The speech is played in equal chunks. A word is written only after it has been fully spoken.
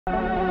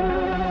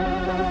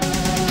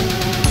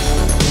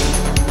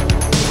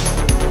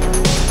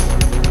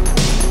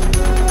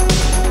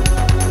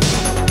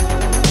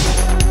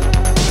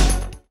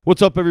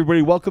What's up,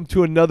 everybody? Welcome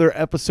to another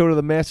episode of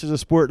the Masters of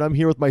Sport, and I'm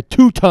here with my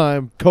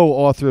two-time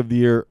co-author of the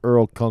year,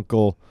 Earl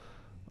Kunkel.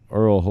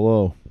 Earl,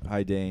 hello.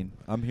 Hi, Dane.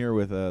 I'm here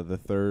with the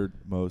third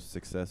most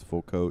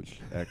successful coach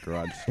at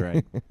Garage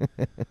Strength.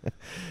 Wait,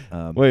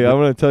 I'm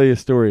going to tell you a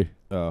story.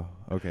 Oh,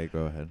 okay,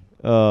 go ahead.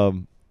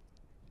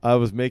 I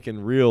was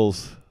making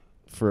reels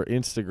for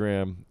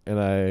Instagram, and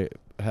I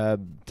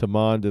had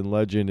Tamond and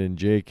Legend and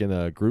Jake in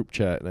a group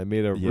chat, and I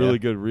made a really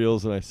good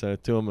reels, and I sent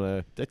it to them.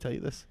 And did I tell you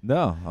this?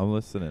 No, I'm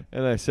listening.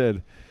 And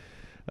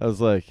I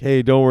was like,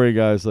 hey, don't worry,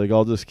 guys. Like,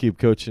 I'll just keep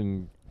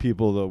coaching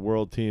people, the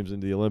world teams,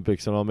 into the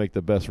Olympics, and I'll make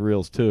the best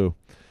reels too.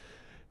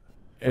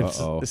 And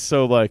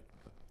so like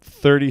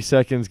 30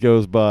 seconds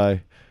goes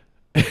by,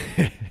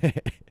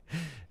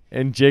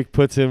 and Jake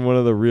puts in one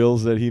of the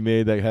reels that he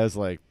made that has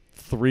like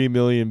 3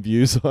 million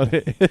views on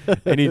it,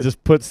 and he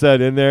just puts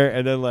that in there,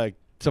 and then like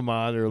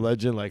Tamon or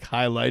Legend like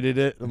highlighted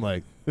it. I'm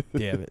like,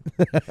 damn it.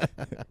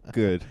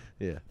 Good.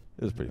 Yeah, it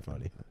was pretty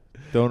funny.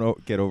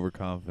 Don't get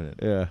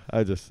overconfident. Yeah,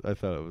 I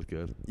thought it was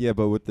good. Yeah,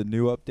 but with the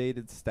new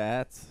updated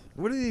stats.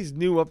 What are these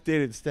new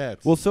updated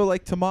stats? Well, so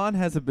like Tamon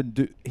hasn't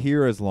been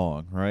here as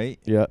long, right?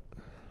 Yeah.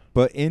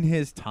 But in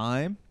his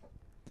time,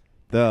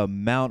 the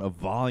amount of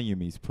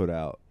volume he's put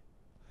out.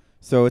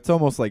 So it's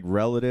almost like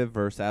relative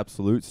versus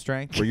absolute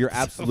strength, where your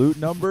absolute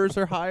numbers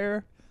are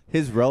higher.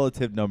 His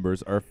relative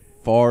numbers are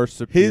far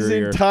superior. His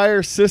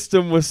entire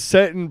system was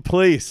set in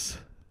place.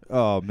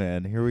 Oh,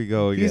 man, here we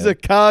go again. He's a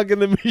cog in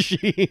the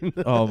machine.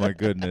 Oh, my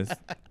goodness.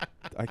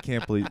 I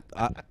can't believe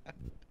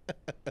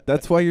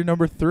that's why you're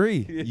number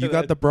 3. Yeah, you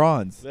got the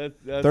bronze. That's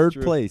Third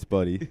true. place,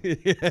 buddy.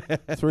 Yeah.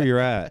 That's where you're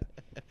at.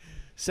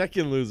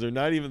 Second loser,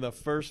 not even the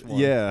first one.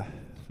 Yeah.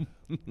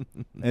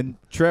 And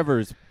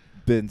Trevor's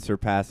been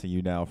surpassing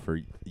you now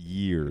for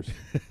years.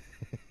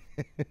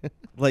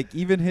 Like,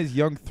 even his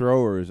young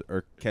throwers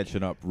are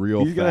catching up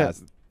real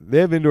fast. They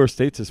have indoor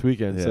states this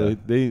weekend, so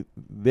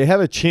they have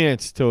a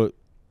chance to.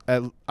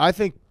 I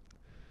think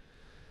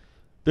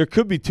there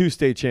could be 2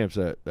 state champs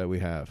that we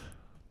have.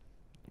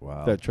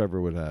 Wow. That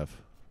Trevor would have.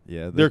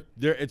 Yeah. They're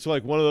it's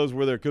like one of those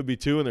where there could be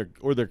 2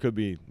 or there could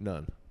be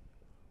none.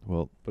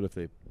 Well, but if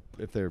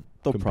they're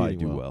they'll probably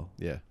do well.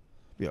 Yeah,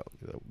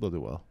 they'll do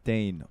well.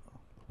 Dane,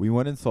 we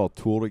went and saw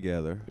Tool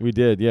together. We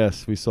did,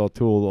 yes. We saw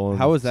Tool on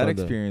How was that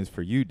Sunday. experience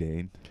for you,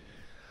 Dane?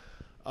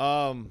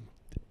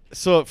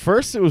 So at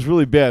first it was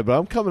really bad, but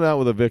I'm coming out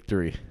with a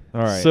victory.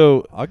 All right.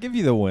 So I'll give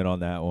you the win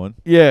on that one.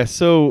 Yeah,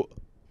 so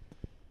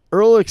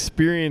Earl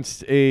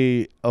experienced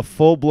a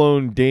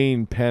full-blown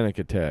Dane panic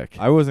attack.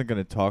 I wasn't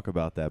going to talk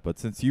about that, but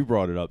since you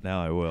brought it up,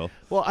 now I will.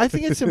 Well, I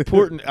think it's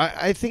important.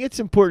 I think it's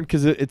important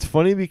because it's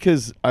funny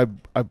because I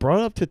brought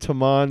it up to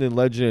Tamon and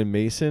Legend and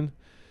Mason,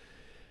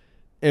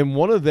 and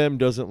one of them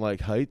doesn't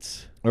like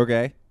heights.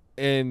 Okay.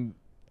 And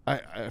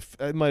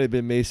it might have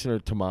been Mason or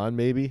Tamon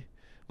maybe.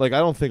 Like, I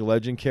don't think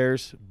Legend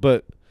cares,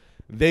 but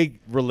they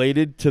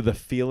related to the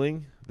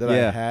feeling that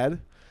I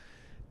had.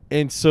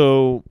 And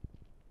so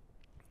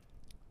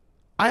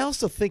I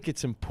also think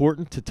it's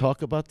important to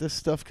talk about this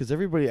stuff because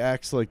everybody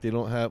acts like they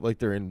don't have, like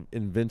they're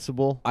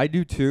invincible. I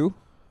do too,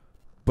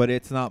 but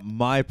it's not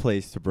my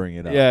place to bring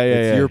it up. Yeah,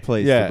 it's your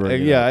place to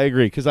bring it up. Yeah, I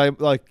agree because I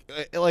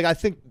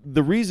think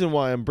the reason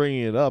why I'm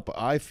bringing it up,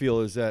 I feel,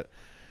 is that,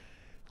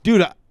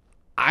 dude,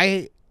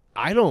 I'm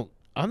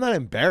not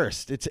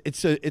embarrassed.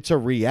 It's a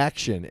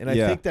reaction, and I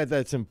think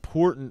that's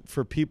important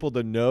for people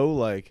to know.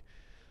 Like,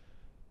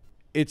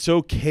 it's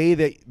okay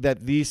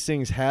that these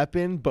things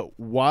happen, but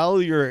while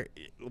you're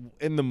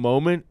in the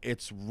moment,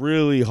 it's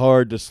really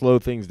hard to slow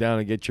things down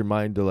and get your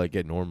mind to like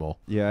get normal.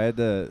 Yeah,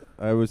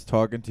 I was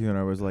talking to you, and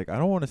I was like, I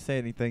don't want to say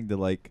anything to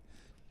like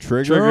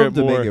trigger him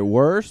to make it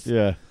worse.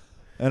 Yeah.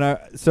 And I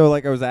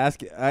was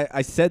asking,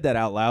 I said that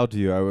out loud to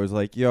you. I was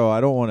like, yo, I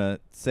don't want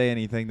to say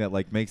anything that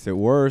like makes it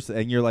worse.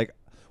 And you're like,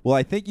 well,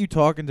 I think you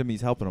talking to me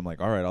is helping. I'm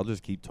like, all right, I'll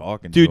just keep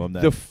talking to him.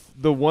 Dude,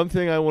 the one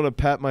thing I want to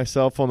pat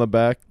myself on the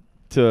back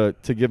to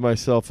give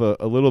myself a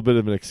little bit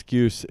of an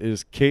excuse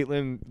is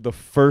Caitlin, the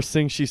first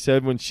thing she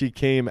said when she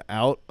came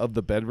out of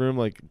the bedroom,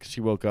 like she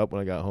woke up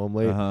when I got home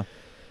late,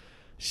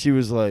 she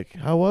was like,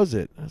 how was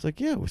it? I was like,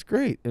 yeah, it was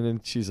great. And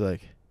then she's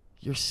like,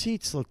 your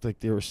seats looked like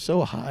they were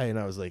so high. And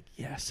I was like,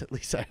 yes, at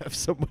least I have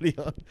somebody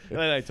on. And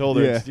then I told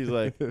her, and she's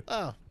like,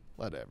 oh,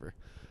 whatever.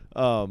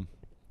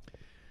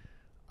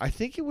 I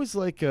think it was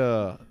like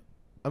I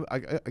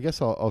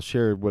guess I'll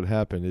share what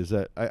happened is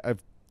that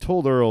I've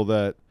told Earl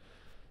that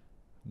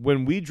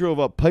when we drove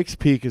up, Pikes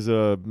Peak is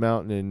a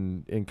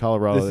mountain in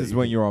Colorado. This is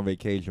when you're on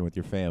vacation with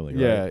your family,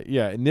 Yeah, right?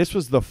 yeah. And this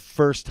was the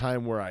first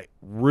time where I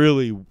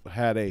really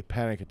had a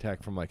panic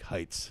attack from like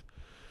heights.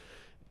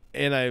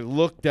 And I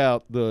looked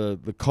out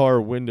the car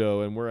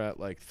window, and we're at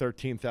like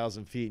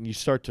 13,000 feet, and you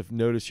start to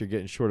notice you're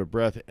getting short of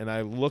breath. And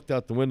I looked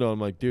out the window, and I'm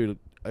like, dude,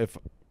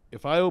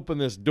 if I open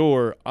this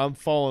door, I'm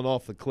falling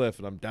off the cliff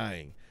and I'm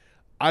dying.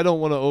 I don't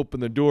want to open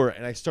the door,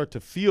 and I start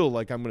to feel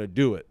like I'm going to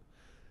do it.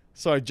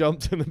 So I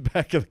jumped in the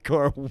back of the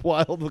car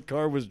while the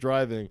car was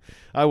driving.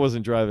 I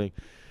wasn't driving.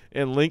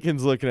 And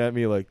Lincoln's looking at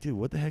me like, dude,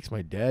 what the heck's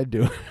my dad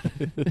doing?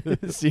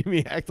 See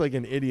me act like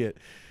an idiot.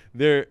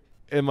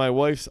 and my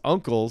wife's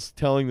uncles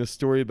telling the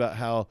story about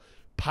how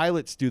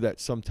pilots do that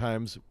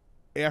sometimes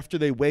after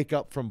they wake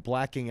up from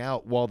blacking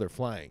out while they're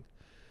flying.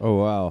 Oh,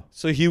 wow.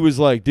 So he was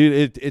like,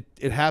 dude,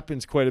 it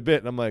happens quite a bit.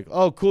 And I'm like,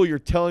 oh, cool, you're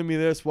telling me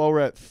this while we're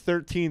at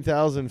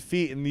 13,000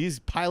 feet, and these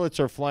pilots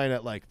are flying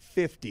at like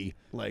 50.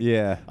 Like,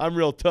 Yeah. I'm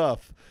real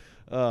tough.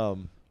 So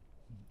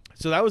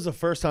that was the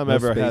first time I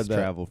ever had that.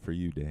 Travel for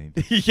you, Dane.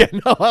 Yeah,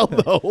 no, I'll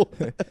know.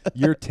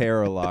 You're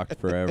terror locked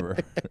forever.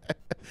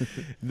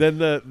 Then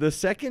the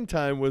second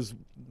time was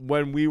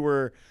when we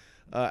were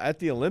at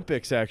the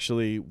Olympics,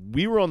 actually.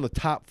 We were on the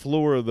top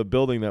floor of the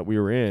building that we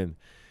were in.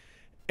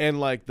 And,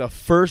 like, the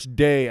first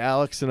day,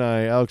 Alex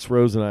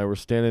Rose and I were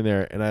standing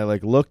there, and I,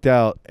 like, looked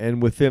out,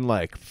 and within,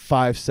 like,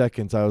 5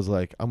 seconds, I was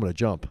like, I'm going to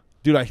jump.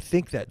 Dude, I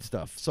think that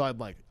stuff. So I'm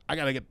like, I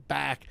got to get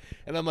back.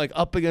 And I'm, like,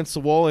 up against the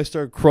wall, and I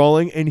started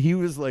crawling, and he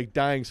was, like,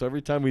 dying. So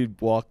every time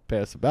we'd walk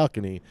past the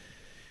balcony,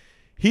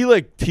 he,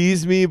 like,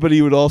 teased me, but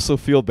he would also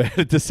feel bad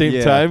at the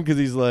same time because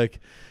he's like,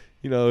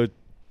 you know,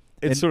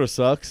 it sort of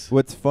sucks.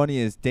 What's funny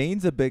is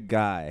Dane's a big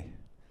guy.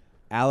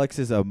 Alex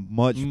is a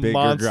much bigger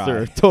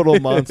monster, guy. total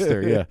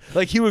monster. Yeah,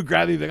 like he would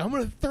grab me, like, I'm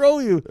gonna throw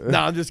you. No,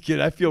 I'm just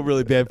kidding. I feel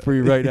really bad for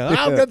you right now.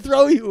 I'm gonna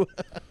throw you.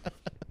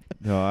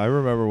 No, I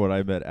remember when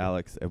I met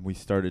Alex and we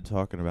started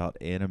talking about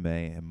anime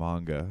and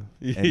manga.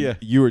 And yeah,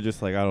 you were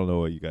just like, I don't know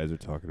what you guys are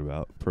talking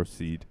about.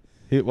 Proceed.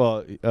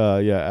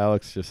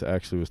 Alex just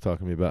actually was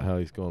talking to me about how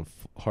he's going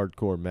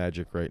hardcore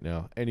Magic right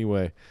now.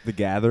 Anyway, The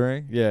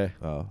Gathering. Yeah.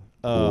 Oh.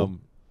 Cool.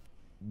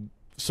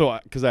 So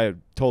because I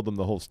had told them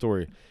the whole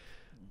story,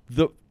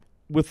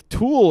 with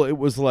Tool, it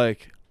was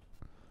like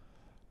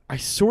I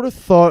sort of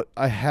thought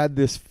I had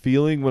this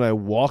feeling when I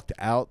walked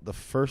out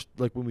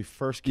when we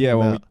first came out.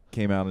 When we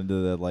came out into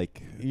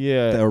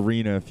the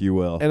arena, if you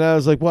will. And I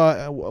was like,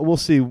 well, we'll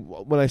see.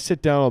 When I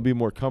sit down, I'll be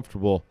more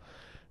comfortable.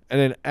 And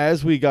then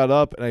as we got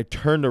up and I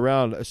turned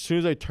around, as soon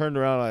as I turned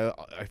around,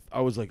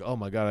 I was like, oh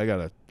my God,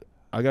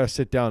 I gotta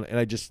sit down. And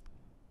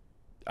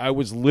I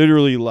was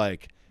literally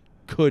like,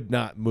 could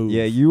not move.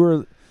 Yeah,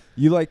 you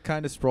like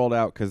kind of sprawled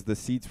out because the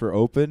seats were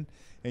open.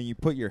 And you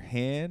put your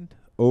hand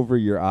over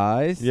your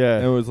eyes. Yeah.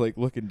 And it was like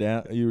looking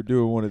down. You were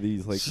doing one of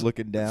these, like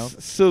looking down.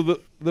 So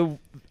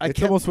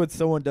it's almost when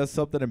someone does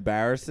something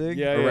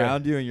embarrassing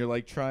around you and you're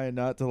like trying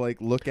not to like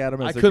look at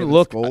them as they're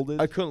getting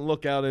scolded. I couldn't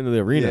look out into the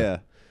arena. Yeah.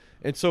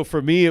 And so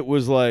for me, it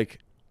was like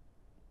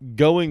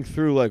going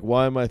through like,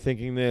 why am I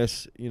thinking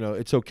this? You know,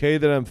 it's okay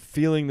that I'm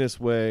feeling this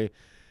way.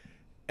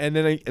 And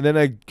then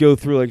I go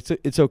through like,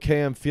 it's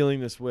okay I'm feeling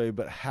this way,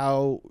 but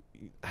how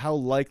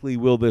likely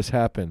will this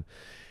happen?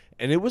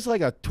 And it was like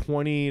a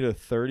 20 to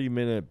 30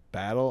 minute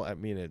battle. I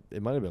mean,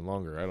 it might have been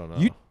longer. I don't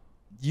know.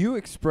 You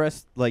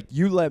expressed, like,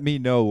 you let me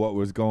know what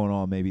was going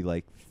on maybe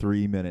like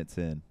 3 minutes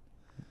in.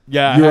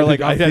 Yeah. You were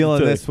like, I'm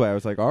feeling this way. I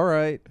was like, all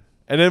right.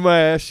 And then when I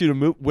asked you to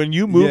move, when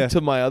you moved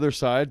to my other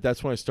side,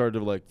 that's when I started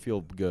to like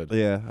feel good.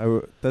 Yeah.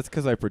 That's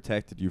because I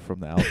protected you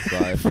from the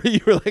outside. You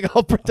were like,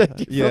 I'll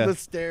protect you from the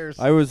stairs.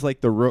 I was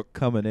like the rook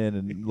coming in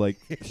and like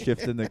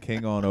shifting the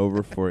king on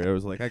over for you. I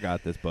was like, I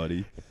got this,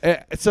 buddy.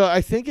 So I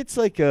think it's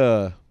like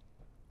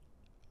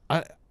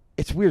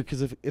it's weird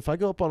because if I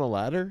go up on a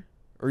ladder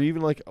or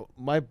even like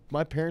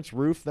my parents'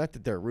 roof, not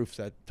that their roof's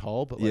that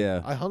tall, but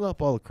like I hung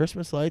up all the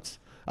Christmas lights.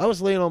 I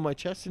was laying on my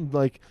chest and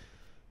like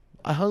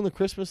I hung the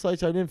Christmas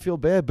lights. I didn't feel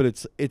bad, but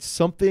it's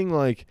something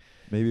like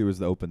maybe it was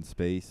the open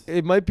space.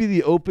 It might be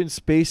the open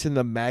space and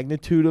the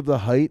magnitude of the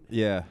height.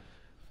 Yeah,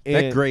 and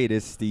that grade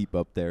is steep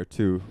up there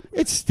too.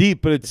 It's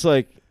steep, but it's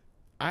like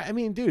I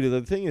mean, dude,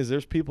 the thing is,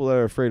 there's people that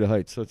are afraid of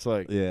heights, so it's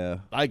like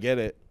I get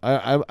it.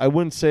 I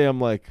wouldn't say I'm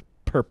like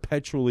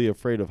perpetually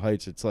afraid of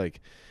heights. It's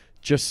like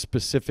just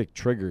specific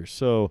triggers.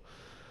 So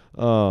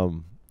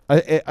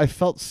I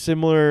felt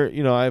similar.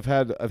 You know, I've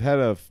had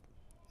a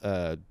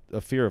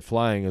fear of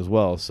flying as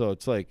well. So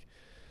it's like,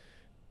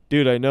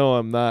 dude, I know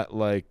I'm not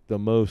like the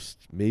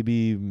most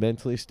maybe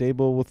mentally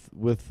stable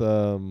with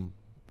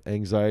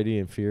anxiety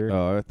and fear.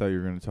 Oh, I thought you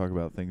were going to talk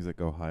about things that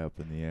go high up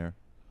in the air.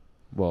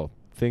 Well,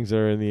 things that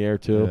are in the air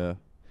too. Yeah.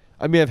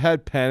 I mean, I've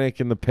had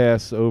panic in the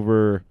past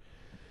over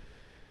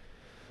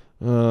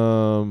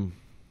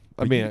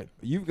I mean,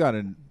 you've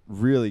gotten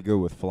really good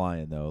with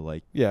flying though.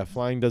 Like, yeah,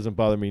 flying doesn't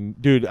bother me,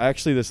 dude.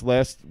 Actually,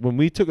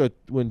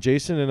 when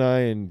Jason and I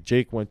and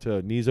Jake went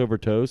to knees over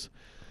toes,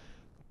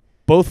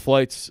 both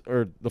flights,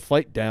 or the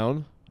flight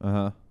down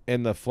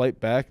and the flight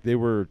back, they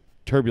were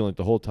turbulent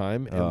the whole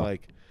time, and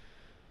like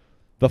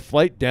the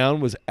flight down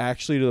was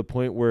actually to the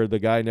point where the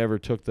guy never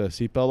took the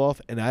seatbelt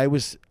off, and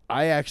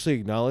I actually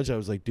acknowledged, I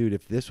was like, dude,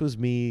 if this was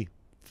me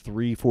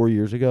 3-4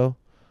 years ago,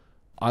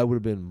 I would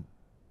have been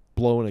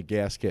blowing a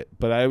gasket.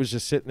 But I was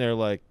just sitting there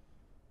like,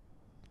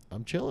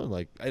 I'm chilling,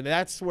 like, and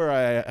that's where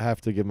I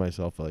have to give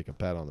myself like a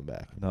pat on the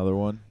back. Another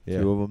one, yeah.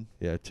 2 of them,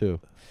 yeah, 2.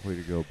 Way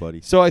to go,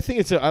 buddy. So I think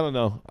I don't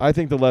know. I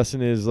think the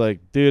lesson is like,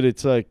 dude,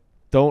 it's like,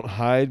 don't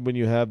hide when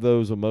you have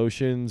those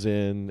emotions,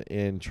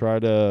 and try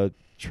to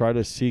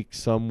seek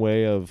some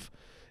way of,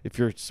 if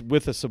you're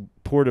with a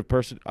supportive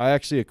person. I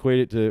actually equate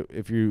it to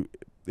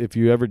if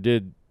you ever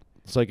did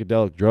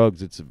psychedelic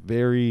drugs, it's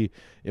very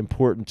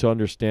important to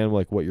understand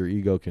like what your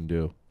ego can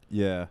do.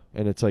 Yeah.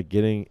 And it's like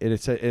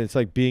it's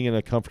like being in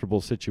a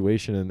comfortable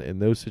situation, and in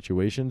those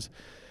situations,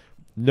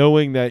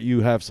 knowing that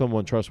you have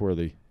someone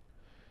trustworthy.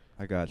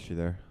 I got you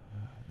there.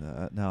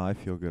 Now I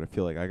feel good. I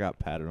feel like I got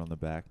patted on the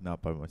back,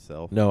 not by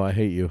myself. No, I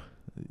hate you.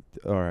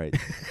 All right.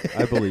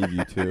 I believe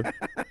you too.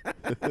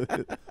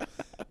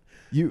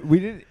 We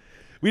didn't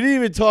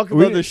even talk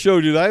about the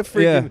show, dude.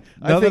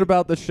 Nothing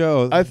about the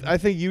show. I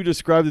think you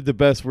described it the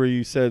best, where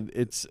you said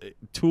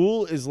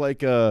Tool is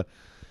like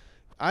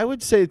I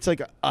would say it's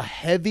like a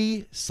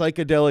heavy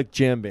psychedelic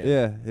jam band.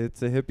 Yeah,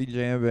 it's a hippie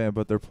jam band,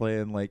 but they're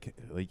playing like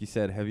you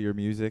said, heavier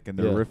music, and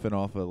they're riffing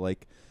off of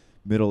like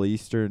Middle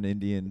Eastern,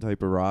 Indian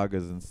type of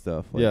ragas and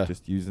stuff. Like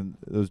just using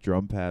those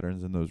drum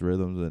patterns and those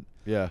rhythms, and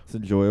it's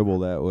enjoyable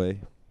that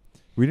way.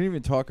 We didn't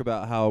even talk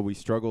about how we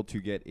struggled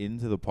to get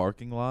into the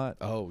parking lot.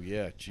 Oh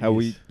yeah, geez. How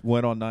we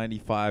went on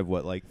 95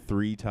 like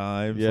 3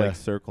 times, like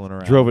circling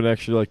around. Drove an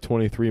extra like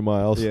 23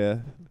 miles. Yeah,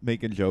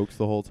 making jokes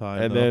the whole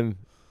time.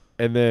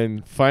 And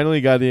then finally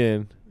got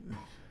in,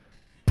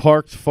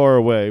 parked far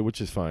away,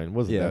 which is fine.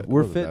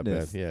 We're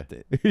fitness. Yeah.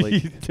 Like, we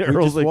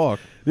just like,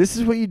 walk. This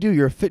is what you do.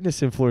 You're a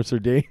fitness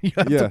influencer, Dane. You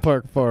have to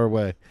park far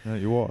away. No,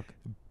 you walk.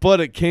 But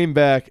it came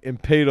back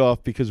and paid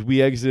off because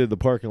we exited the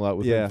parking lot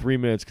within 3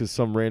 minutes because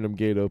some random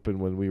gate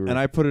opened when we were. And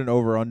I put an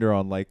over-under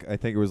on like, I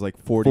think it was like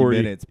 40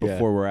 minutes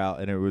before we're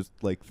out, and it was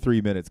like 3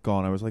 minutes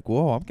gone. I was like,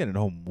 whoa, I'm getting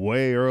home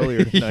way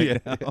earlier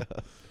tonight now.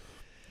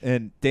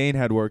 And Dane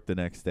had work the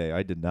next day.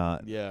 I did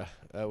not. Yeah,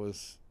 that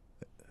was.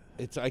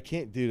 I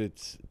can't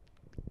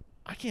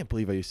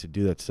believe I used to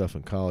do that stuff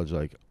in college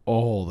like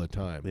all the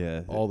time.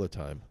 Yeah, all the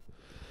time.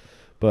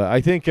 But I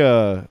think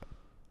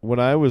when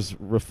I was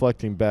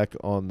reflecting back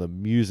on the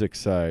music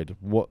side,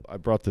 I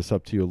brought this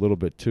up to you a little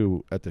bit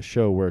too at the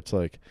show, where it's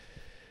like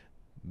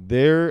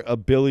their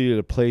ability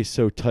to play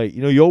so tight.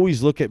 You know, you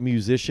always look at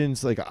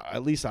musicians, like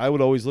at least I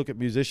would always look at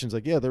musicians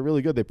like, yeah, they're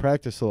really good. They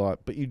practice a lot,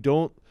 but you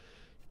don't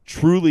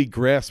truly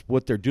grasp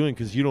what they're doing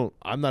because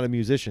I'm not a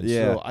musician,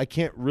 so I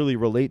can't really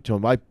relate to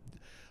them.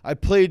 I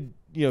played,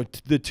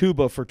 the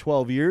tuba for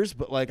 12 years,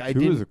 but like I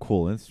didn't. Tuba's a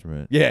cool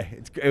instrument. Yeah,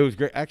 it was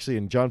great actually.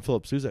 And John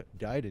Philip Sousa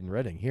died in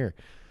Reading here.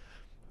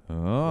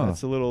 Oh,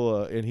 that's a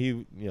little. And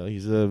he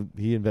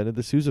invented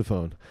the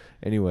sousaphone.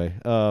 Anyway,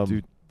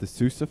 dude, the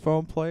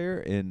sousaphone player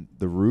in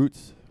the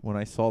Roots, when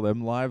I saw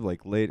them live,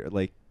 like later,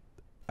 like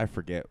I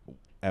forget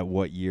at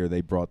what year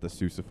they brought the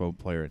sousaphone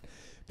player in.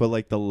 But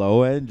like the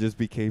low end just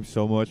became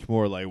so much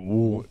more like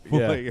woo.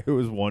 Yeah. Like, it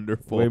was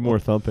wonderful. Way more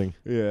thumping.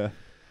 Yeah.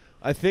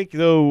 I think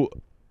though,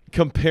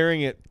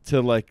 comparing it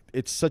to like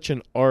it's such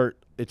an art.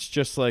 It's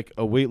just like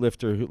a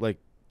weightlifter who like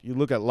you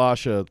look at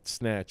Lasha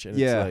snatch and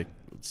it's like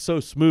it's so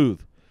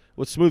smooth.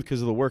 Well, it's smooth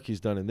because of the work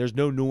he's done, and there's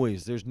no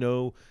noise. There's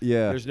no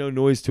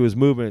noise to his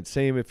movement.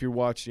 Same if you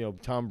watch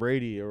Tom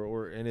Brady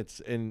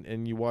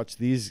and you watch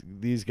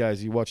these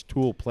guys. You watch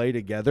Tool play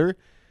together.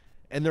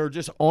 And they're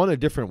just on a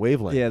different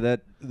wavelength. Yeah,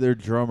 that their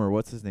drummer,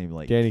 what's his name?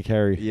 Like Danny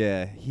Carey.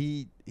 Yeah,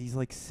 he's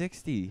like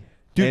 60.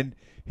 Dude,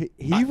 and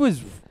he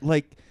was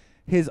like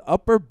his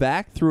upper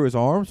back through his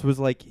arms was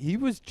like he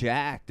was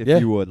jacked, if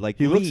you would. Like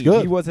he lean. looks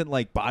good. He wasn't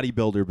like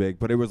bodybuilder big,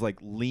 but it was like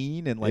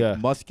lean and like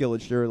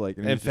musculature, like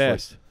and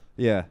fast. Like,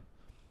 yeah.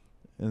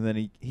 And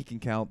then he can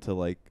count to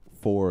like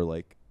 4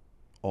 like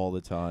all the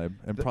time,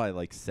 and probably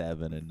like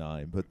 7 and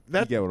 9. But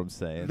you get what I'm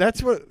saying.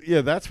 That's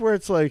where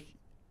it's like.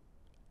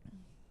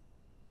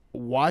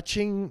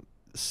 Watching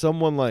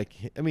someone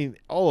like, I mean,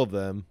 all of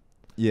them.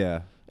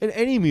 Yeah. And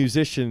any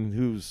musician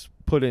who's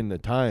put in the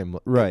time.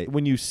 Right.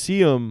 When you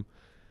see them,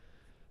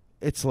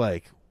 it's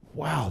like,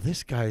 wow,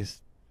 this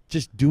guy's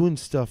just doing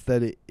stuff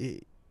that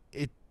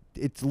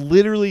it's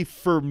literally,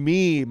 for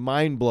me,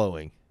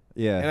 mind-blowing.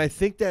 Yeah. And I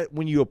think that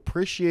when you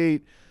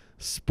appreciate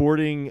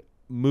sporting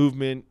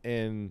movement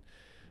and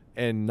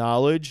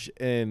knowledge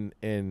and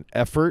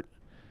effort,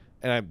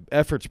 and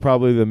effort's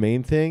probably the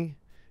main thing,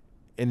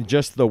 and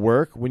just the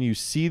work, when you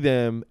see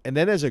them, and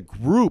then as a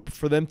group,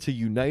 for them to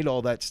unite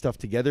all that stuff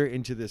together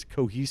into this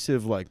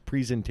cohesive like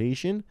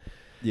presentation.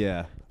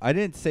 Yeah. I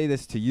didn't say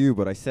this to you,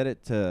 but I said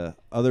it to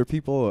other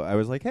people. I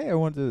was like, hey, I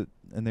want to,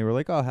 and they were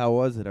like, oh, how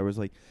was it? I was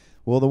like,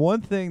 well, the one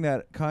thing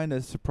that kind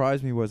of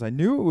surprised me was I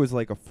knew it was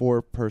like a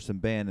 4-person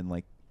band, and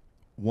like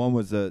one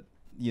was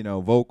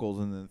vocals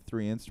and then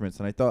 3 instruments.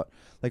 And I thought,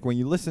 like, when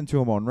you listen to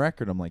them on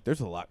record, I'm like, there's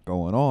a lot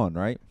going on,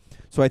 right?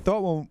 So I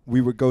thought when we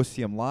would go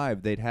see them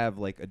live, they'd have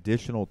like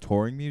additional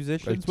touring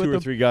musicians, like 2 or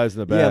 3 guys in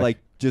the back. Yeah, like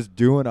just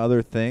doing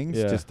other things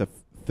just to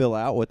fill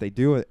out what they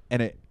do.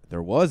 And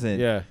there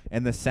wasn't. Yeah.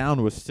 And the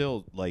sound was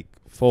still like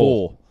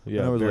full. And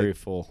Yeah, I was very like,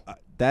 full.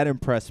 That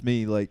impressed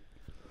me. Like,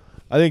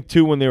 I think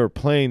too, when they were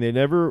playing, they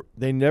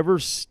never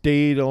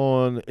stayed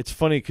on. It's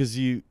funny because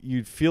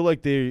you'd feel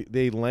like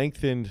they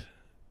lengthened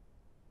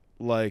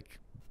like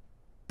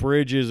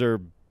bridges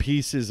or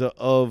pieces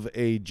of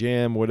a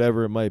jam,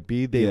 whatever it might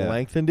be. They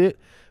lengthened it,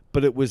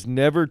 but it was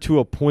never to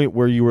a point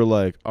where you were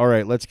like, all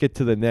right, let's get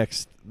to the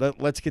next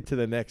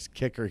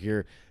kicker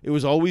here. It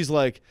was always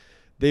like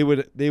they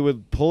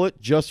would pull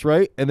it just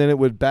right, and then it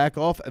would back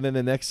off, and then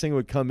the next thing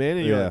would come in,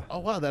 and you're like, oh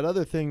wow, that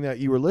other thing that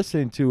you were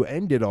listening to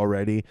ended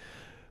already,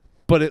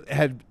 but it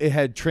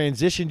had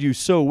transitioned you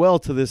so well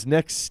to this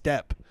next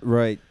step.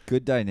 Right.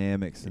 Good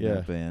dynamics in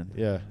that band.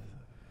 Yeah.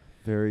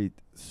 Very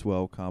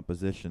swell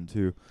composition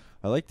too.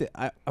 I liked it.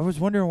 I was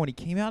wondering when he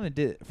came out and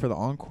did for the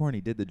encore and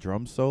he did the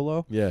drum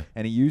solo. Yeah.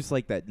 And he used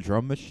like that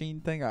drum machine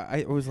thing.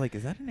 I was like,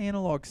 is that an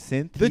analog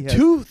synth?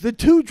 The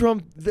two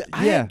drum.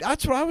 Yeah.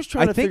 That's what I was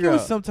trying to figure out. I think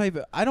it was some type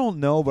of, I don't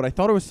know, but I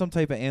thought it was some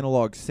type of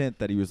analog synth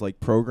that he was like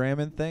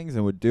programming things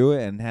and would do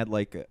it and had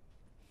like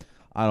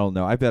I don't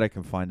know. I bet I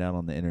can find out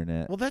on the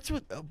internet. Well, that's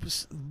what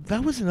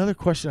that was another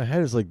question I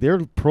had is like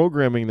they're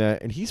programming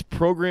that and he's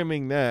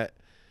programming that.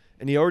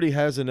 And he already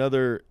has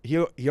another. He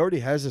already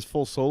has his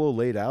full solo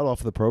laid out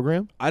off the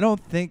program. I don't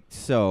think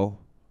so.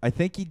 I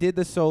think he did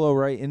the solo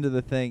right into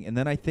the thing, and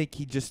then I think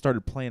he just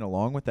started playing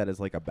along with that as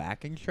like a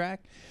backing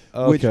track,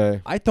 which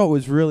I thought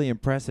was really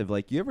impressive.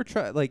 Like, you ever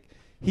try? Like,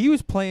 he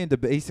was playing to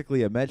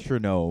basically a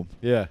metronome,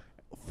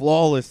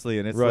 flawlessly,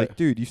 and it's like,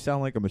 dude, you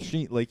sound like a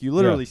machine. Like, you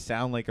literally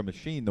sound like a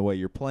machine the way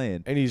you're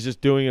playing. And he's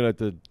just doing it at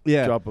the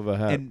drop of a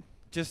hat. And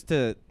just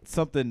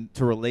something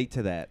to relate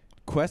to that.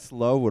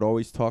 Questlove would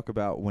always talk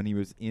about when he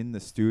was in the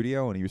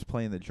studio and he was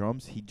playing the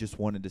drums, he just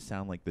wanted to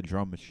sound like the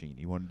drum machine.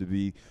 He wanted to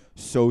be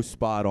so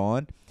spot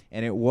on.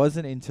 And it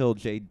wasn't until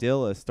Jay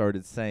Dilla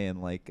started saying,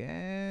 like,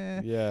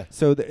 Yeah.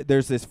 So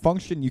there's this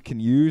function you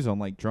can use on,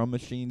 like, drum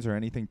machines or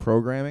anything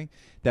programming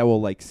that will,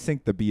 like,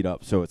 sync the beat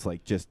up. So it's,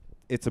 like,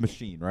 it's a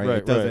machine, right?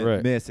 It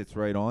doesn't miss. It's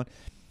right on.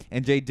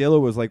 And Jay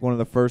Dilla was, like, one of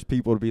the first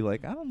people to be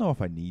like, I don't know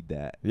if I need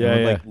that. Yeah,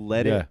 and like,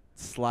 let it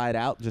slide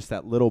out just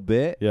that little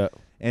bit. Yeah.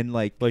 And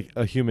like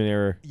a human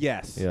error.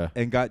 Yes. Yeah.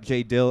 And got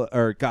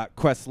got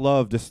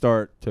Questlove to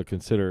start to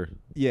consider.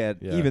 Yeah,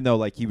 even though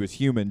like he was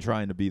human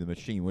trying to be the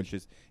machine, which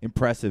is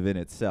impressive in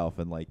itself.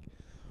 And like,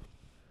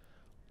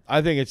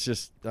 I think it's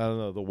just, I don't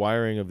know, the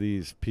wiring of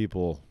these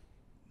people,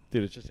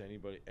 dude. It's just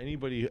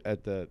anybody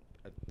at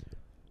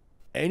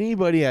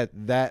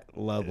that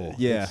level.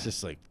 Yeah. It's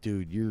just like,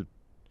 dude, you're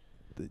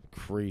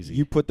crazy.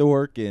 You put the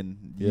work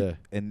in. Yeah.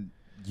 And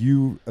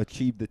you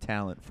achieve the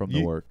talent from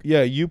the work.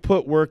 Yeah, you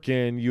put work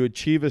in, you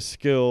achieve a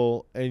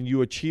skill, and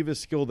you achieve a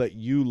skill that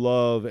you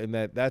love, and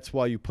that's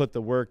why you put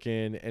the work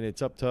in, and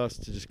it's up to us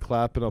to just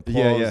clap and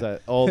applause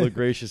at all the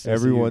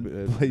graciousness.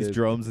 Everyone plays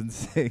drums and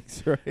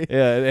sings, right?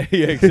 Yeah,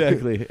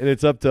 exactly. And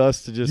it's up to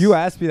us to just... You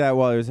asked me that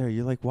while I was there.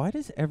 You're like, why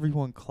does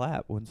everyone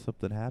clap when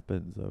something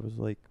happens? I was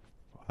like,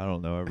 I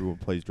don't know. Everyone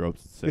plays drums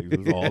and sings. It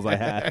was all I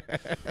had.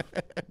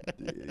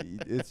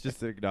 It's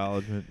just an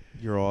acknowledgement.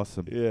 You're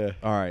awesome. Yeah.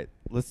 All right.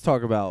 Let's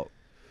talk about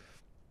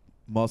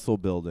muscle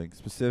building.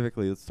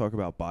 Specifically, let's talk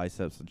about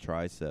biceps and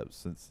triceps.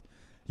 Since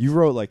you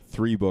wrote like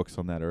 3 books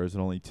on that, or is it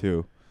only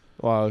 2?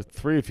 Well,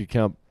 3 if you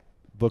count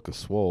Book of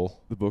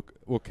Swole. The book,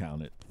 we'll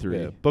count it. 3.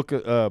 Yeah. Book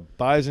of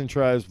Biceps and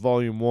Triceps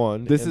Volume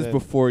 1. This is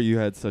before you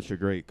had such a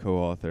great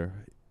co-author.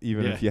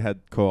 Even if you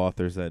had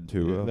co-authors then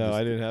too. Yeah, no,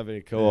 I didn't have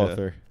any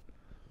co-author.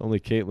 Only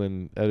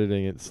Caitlin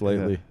editing it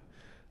slightly.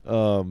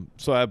 Yeah.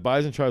 So I have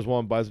Biceps and Triceps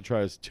 1, Biceps and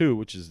Triceps 2,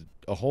 which is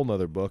a whole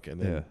nother book,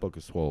 and then Book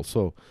of Swole.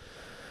 So,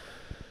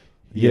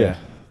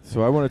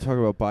 So I want to talk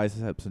about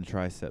biceps and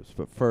triceps,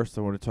 but first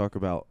I want to talk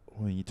about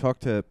when you talk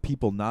to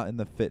people not in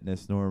the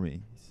fitness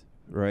normies,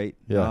 right?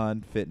 Yeah.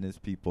 Non-fitness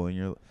people,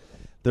 and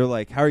they're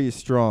like, "How are you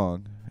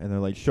strong?" And they're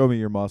like, "Show me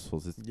your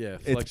muscles."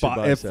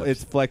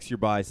 It's flex your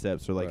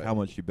biceps, or like how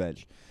much you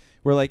bench.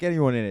 Where like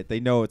anyone in it, they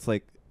know it's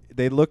like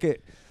they look at.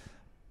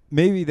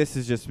 Maybe this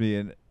is just me,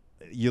 and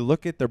you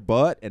look at their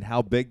butt and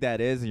how big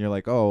that is, and you're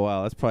like, oh,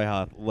 wow, that's probably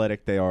how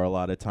athletic they are a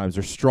lot of times,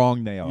 or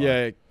strong they are.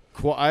 Yeah,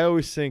 I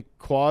always think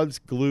quads,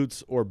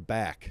 glutes, or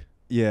back.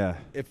 Yeah.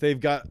 If they've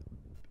got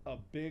a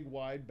big,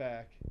 wide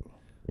back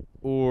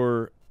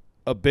or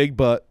a big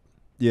butt.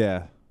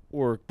 Yeah.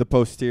 Or the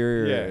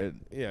posterior.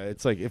 Yeah,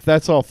 it's like if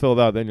that's all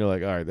filled out, then you're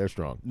like, all right, they're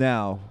strong.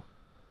 Now,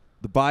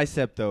 the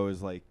bicep, though,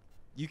 is like,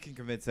 you can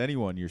convince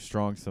anyone you're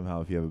strong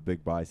somehow if you have a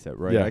big bicep,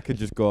 right? Yeah. I could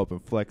just go up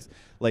and flex.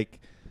 Like,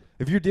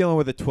 if you're dealing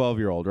with a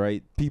 12-year-old,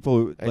 right?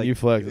 People and like, you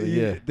flex,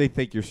 they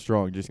think you're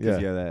strong just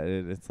because you have that.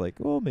 It's like,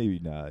 well, maybe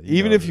not.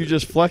 Even if you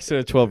just flex at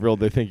a 12-year-old,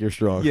 they think you're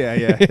strong. Yeah.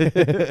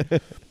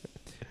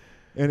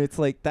 And it's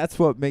like, that's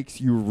what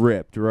makes you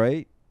ripped,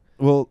 right?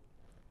 Well,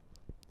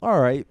 all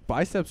right,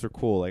 biceps are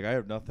cool. Like, I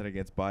have nothing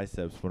against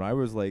biceps. When I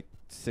was like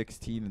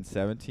 16 and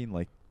 17,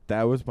 like,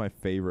 that was my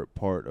favorite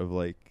part of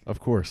like. Of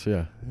course,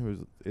 yeah.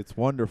 It's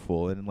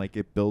wonderful, and like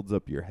it builds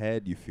up your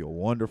head. You feel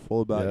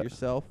wonderful about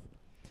yourself.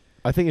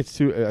 I think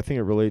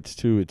it relates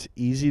to, it's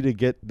easy to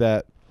get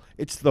that.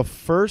 It's the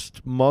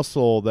first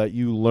muscle that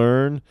you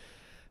learn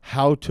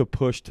how to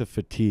push to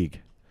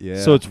fatigue.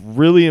 Yeah. So it's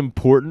really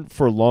important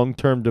for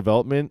long-term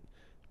development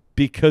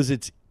because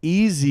it's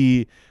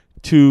easy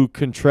to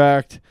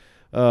contract,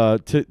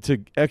 to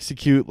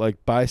execute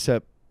like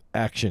bicep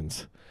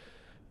actions.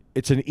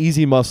 It's an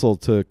easy muscle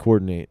to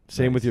coordinate.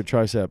 Same with your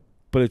tricep,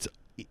 but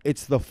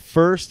it's the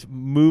first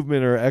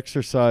movement or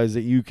exercise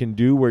that you can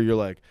do where you're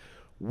like,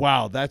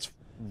 wow, that's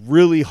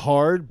really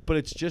hard, but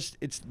it's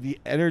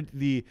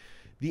the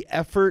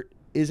effort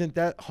isn't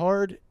that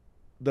hard.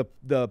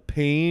 The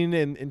pain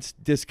and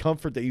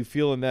discomfort that you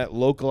feel in that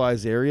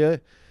localized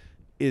area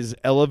is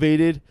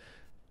elevated,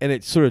 and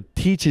it sort of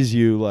teaches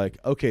you like,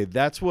 okay,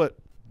 that's what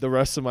the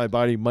rest of my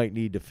body might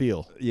need to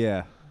feel.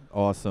 Yeah,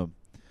 awesome.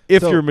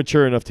 If you're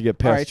mature enough to get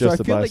past just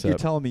the bicep. I feel like you're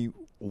telling me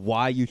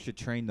why you should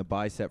train the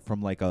bicep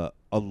from like a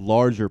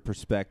larger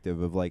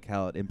perspective of like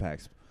how it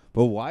impacts.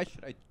 But why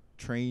should I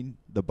train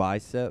the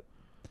bicep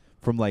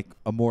from like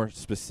a more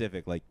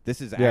specific, like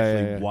this is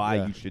actually why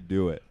you should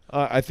do it?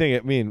 I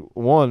think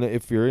one,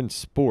 if you're in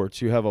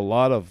sports, you have a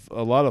lot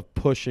of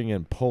pushing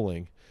and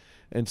pulling,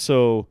 and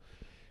so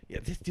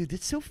dude,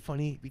 it's so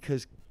funny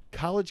because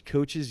college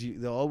coaches,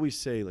 they'll always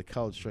say, like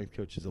college strength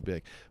coaches, they'll be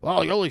like,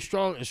 well, you're only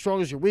as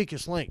strong as your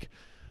weakest link.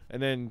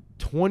 And then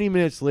 20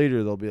 minutes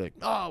later, they'll be like,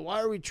 oh, why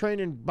are we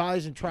training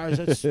bis and tris?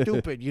 That's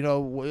stupid.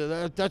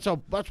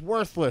 That's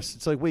worthless.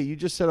 It's like, wait, you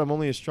just said I'm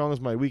only as strong as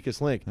my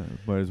weakest link.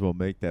 Might as well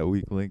make that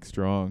weak link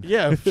strong.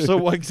 Yeah,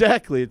 so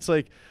exactly. It's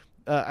like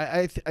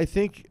I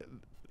think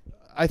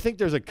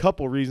there's a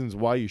couple reasons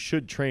why you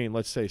should train,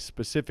 let's say,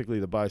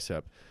 specifically the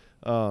bicep.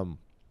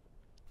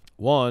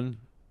 One,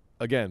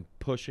 again,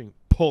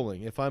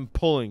 pulling. If I'm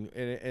pulling,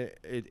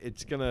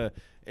 it's going to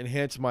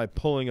enhance my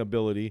pulling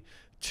ability.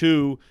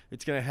 Two,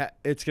 it's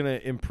gonna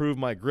improve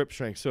my grip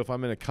strength. So if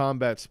I'm in a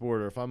combat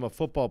sport, or if I'm a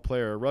football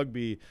player, or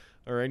rugby,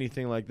 or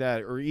anything like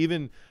that, or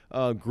even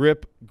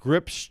grip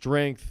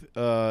strength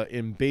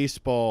in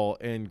baseball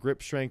and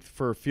grip strength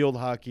for field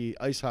hockey,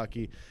 ice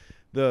hockey,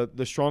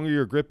 the stronger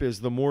your grip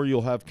is, the more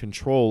you'll have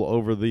control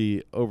over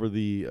the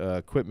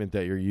equipment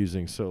that you're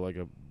using. So like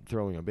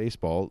throwing a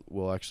baseball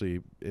will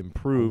actually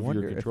improve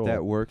your control. If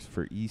that works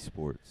for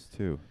esports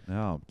too.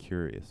 Now I'm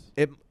curious.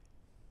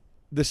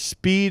 The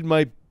speed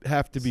might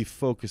have to be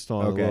focused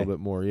on a little bit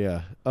more,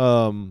 yeah.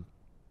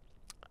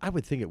 I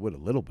would think it would a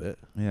little bit.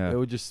 Yeah. It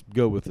would just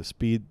go with the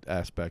speed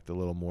aspect a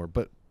little more.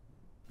 But,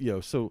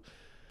 so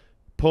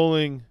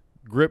pulling,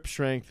 grip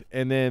strength,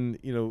 and then,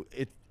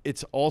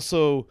 it's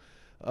also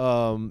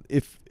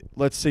if,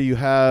 let's say you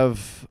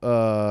have,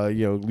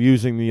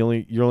 using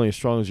you're only as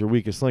strong as your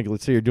weakest link.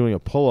 Let's say you're doing a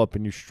pull-up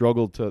and you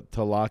struggle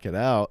to lock it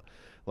out.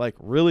 Like,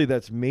 really,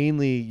 that's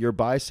mainly your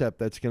bicep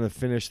that's going to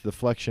finish the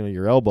flexion of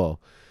your elbow.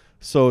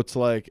 So it's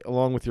like,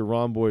 along with your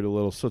rhomboid a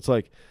little. So it's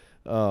like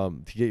to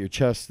get your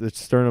chest, the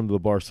sternum to the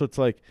bar. So it's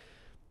like,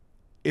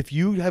 if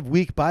you have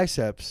weak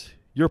biceps,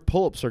 your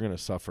pull-ups are going to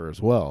suffer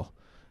as well.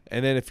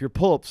 And then if your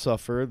pull-ups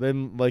suffer,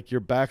 then like your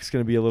back's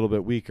going to be a little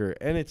bit weaker.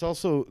 And it's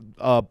also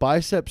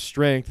bicep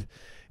strength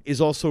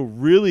is also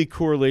really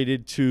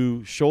correlated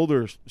to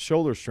shoulder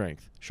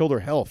strength, shoulder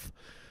health.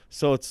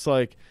 So it's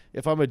like,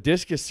 if I'm a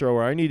discus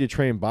thrower, I need to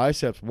train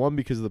biceps, one,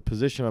 because of the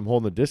position I'm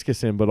holding the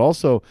discus in, but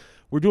also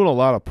we're doing a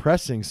lot of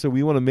pressing, so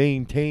we want to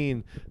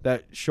maintain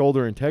that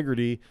shoulder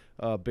integrity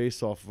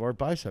based off of our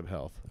bicep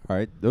health. All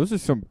right. Those are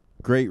some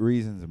great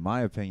reasons, in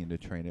my opinion, to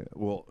train it.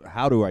 Well,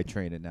 how do I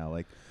train it now?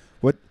 Like,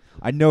 what?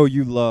 I know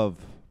you love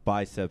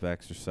bicep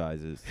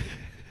exercises.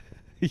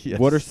 Yes.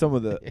 What are some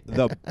of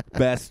the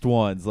best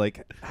ones?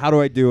 Like, how do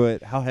I do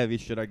it? How heavy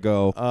should I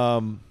go?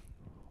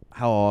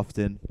 How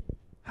often?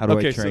 How do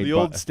I train? Okay, so the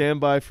old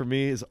standby for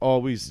me is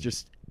always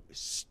just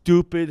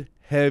stupid,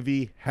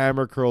 heavy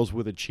hammer curls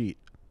with a cheat,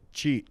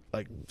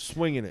 like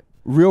swinging it.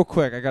 Real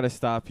quick, I got to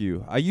stop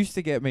you. I used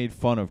to get made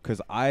fun of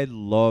because I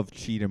love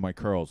cheat in my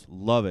curls.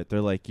 Love it.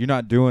 They're like, you're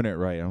not doing it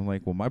right. I'm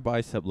like, well, my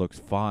bicep looks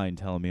fine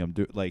telling me I'm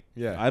doing, like,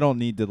 I don't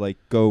need to, like,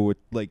 go with,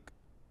 like,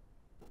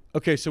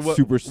 okay, so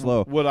super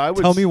slow. What I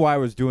would tell me why I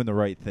was doing the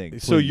right thing.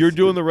 So please. You're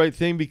doing the right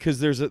thing because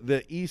there's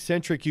the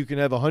eccentric, you can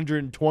have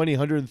 120,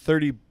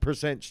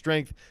 130%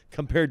 strength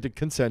compared to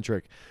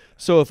concentric.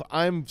 So if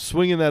I'm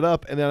swinging that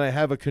up and then I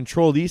have a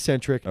controlled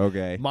eccentric,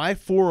 my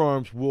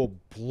forearms will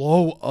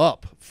blow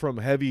up from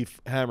heavy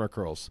hammer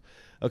curls.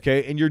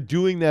 Okay, and you're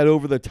doing that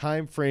over the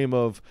time frame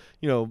of,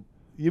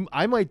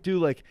 I might do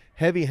like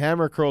heavy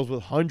hammer curls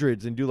with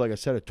hundreds and do like a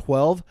set of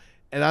 12,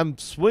 and I'm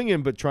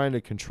swinging but trying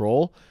to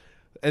control.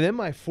 And then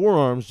my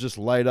forearms just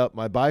light up,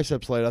 my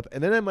biceps light up,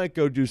 and then I might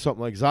go do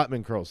something like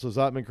Zottman curls. So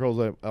Zottman curls,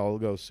 I'll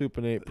go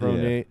supinate,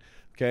 pronate,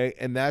 okay?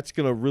 And that's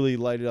going to really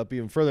light it up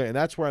even further. And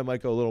that's where I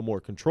might go a little more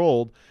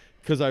controlled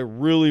because I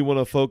really want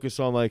to focus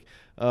on like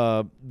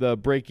the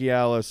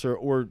brachialis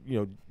or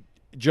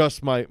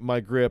just my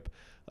grip.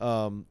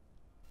 So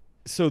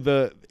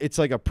it's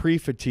like a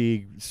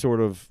pre-fatigue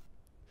sort of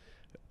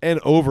and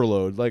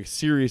overload, like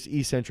serious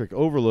eccentric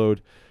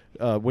overload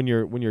when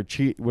you're doing a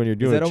cheat curl.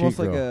 Is that almost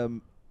like a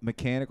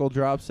mechanical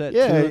drop set?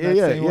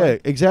 Yeah,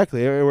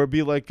 exactly. It would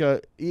be like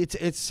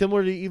it's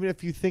similar to, even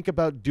if you think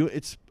about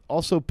it's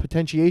also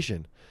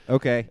potentiation.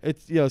 Okay.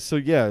 It's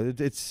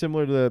it's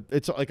similar to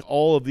it's like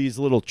all of these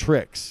little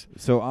tricks.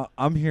 So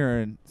I'm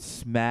hearing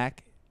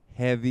smack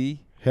heavy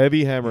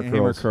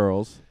hammer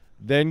curls.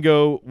 Then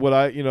go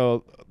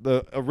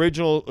the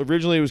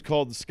originally it was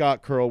called the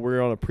Scott curl, where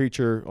you're on a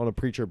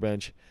preacher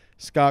bench.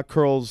 Scott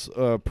curls,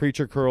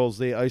 preacher curls,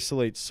 they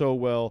isolate so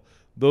well.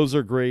 Those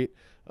are great.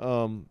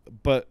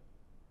 But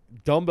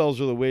dumbbells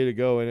are the way to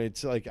go. And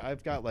it's like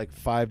I've got like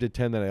 5 to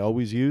 10 that I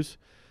always use.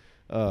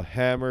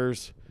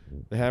 Hammers,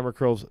 the hammer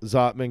curls,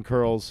 Zotman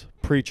curls,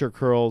 preacher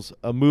curls,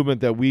 a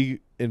movement that we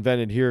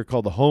invented here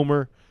called the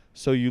Homer.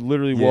 So you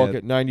literally walk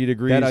at 90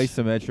 degrees. That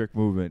isometric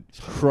movement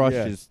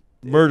crushes.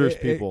 Murders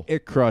people.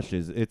 It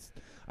crushes.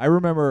 I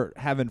remember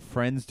having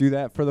friends do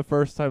that for the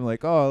first time.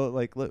 Like, oh,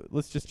 like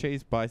let's just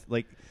chase bicep.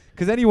 Like,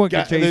 because anyone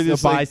can chase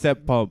a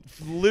bicep pump.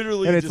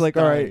 Literally, and it's just like,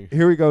 dying. all right,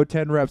 here we go,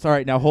 10 reps. All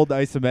right, now hold the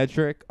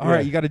isometric. All Yeah.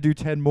 right, you got to do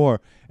 10 more.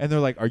 And they're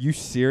like, are you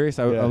serious?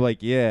 I'm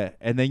like, yeah.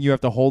 And then you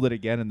have to hold it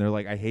again, and they're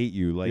like, I hate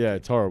you. Like, yeah,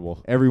 it's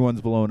horrible.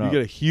 Everyone's blown up. You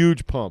get a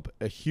huge pump,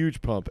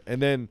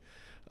 and then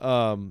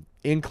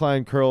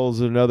incline curls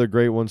is another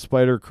great one.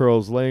 Spider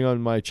curls, laying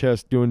on my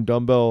chest, doing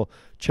dumbbell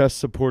chest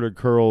supported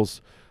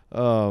curls,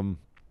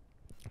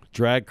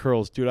 drag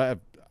curls, dude. I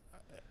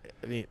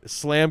mean,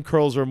 slam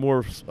curls are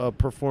more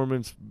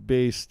performance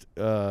based.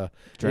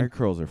 Drag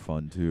curls are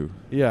fun too.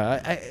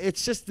 Yeah,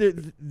 it's just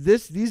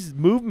these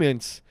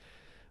movements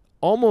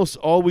almost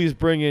always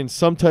bring in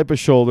some type of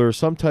shoulder,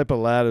 some type of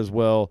lat as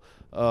well,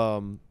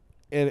 and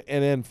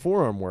then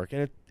forearm work.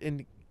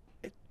 And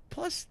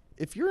plus,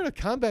 if you're in a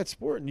combat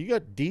sport and you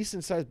got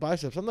decent sized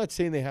biceps, I'm not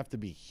saying they have to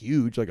be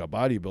huge like a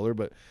bodybuilder,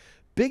 but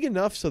big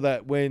enough so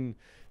that when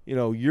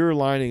you're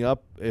lining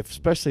up,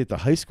 especially at the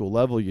high school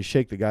level, you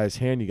shake the guy's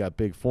hand, you got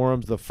big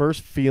forearms. The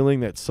first feeling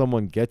that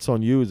someone gets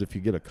on you is if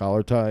you get a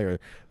collar tie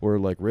or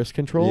like wrist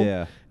control.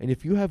 Yeah. And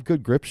if you have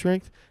good grip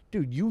strength,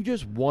 dude, you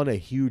just won a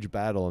huge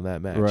battle in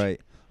that match. Right.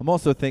 I'm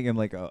also thinking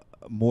like a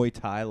Muay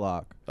Thai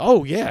lock.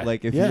 Oh, yeah.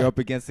 Like if you're up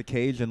against the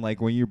cage and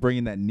like when you're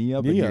bringing that knee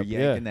up and you're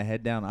yanking the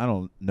head down, I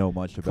don't know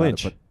much about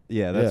Clinch. it,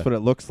 but that's what it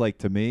looks like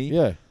to me.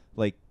 Yeah.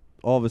 Like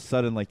all of a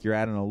sudden, like you're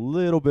adding a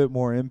little bit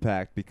more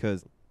impact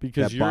because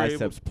that you're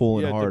biceps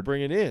pulling hard. to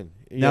bring it in.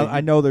 Now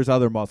I know there's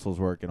other muscles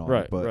working on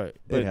it, but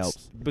it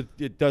helps. But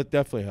it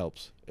definitely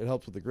helps. It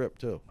helps with the grip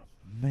too.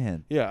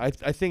 Man. Yeah,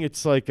 I think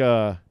it's like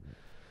I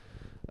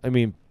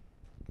mean,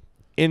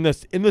 in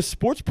the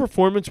sports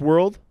performance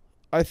world,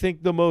 I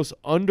think the most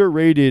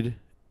underrated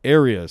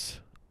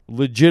areas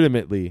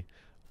legitimately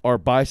are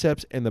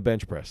biceps and the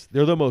bench press.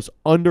 They're the most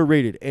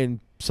underrated, and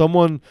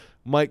someone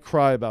might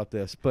cry about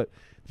this, but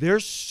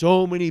there's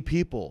so many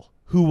people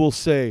who will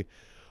say,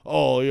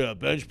 oh, yeah,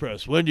 bench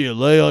press. When do you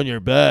lay on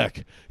your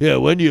back? Yeah,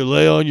 when do you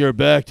lay on your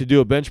back to do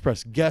a bench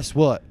press? Guess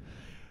what?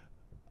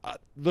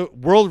 The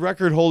world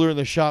record holder in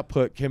the shot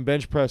put can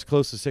bench press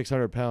close to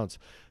 600 pounds.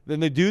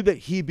 Then the dude that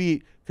he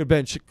beat could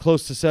bench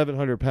close to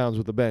 700 pounds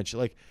with a bench.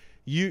 Like,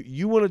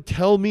 you want to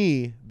tell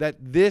me that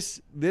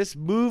this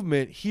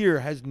movement here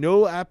has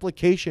no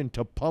application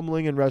to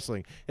pummeling and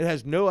wrestling. It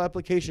has no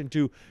application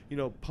to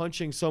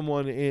punching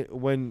someone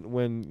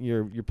when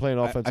you're playing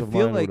offensive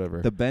line or whatever. I feel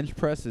like the bench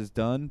press is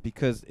done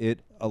because it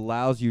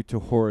allows you to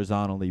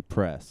horizontally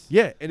press.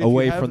 Yeah, and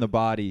away from the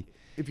body.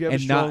 If you have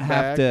and a strong not back,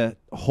 have to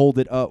hold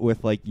it up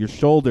with like your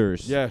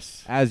shoulders.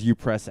 Yes. As you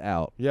press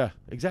out. Yeah,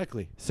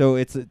 exactly. So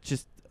it's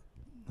just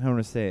I don't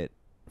want to say it.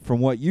 From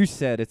what you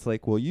said, it's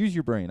like, well, use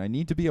your brain. I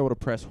need to be able to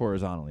press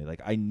horizontally. Like,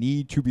 I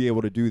need to be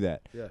able to do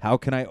that. Yeah. How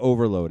can I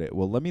overload it?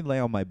 Well, let me lay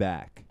on my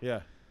back.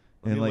 Yeah.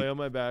 Let me lay on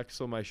my back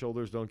so my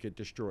shoulders don't get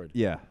destroyed.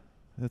 Yeah.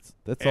 That's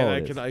all it is. And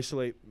I can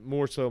isolate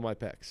more so my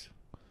pecs.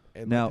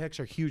 And now, my pecs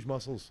are huge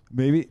muscles.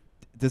 Maybe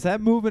does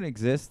that movement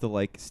exist, the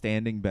like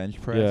standing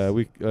bench press? Yeah,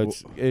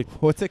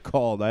 what's it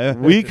called?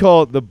 We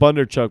call it the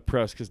Bunderchuck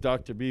press because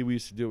Dr. B, we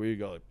used to do it where you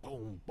go like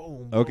boom,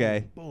 boom,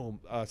 okay, boom.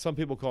 Some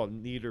people call it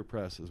kneader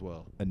press as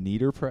well. A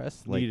kneader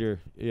press? Like kneader,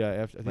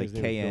 yeah. I think like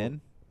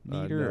KN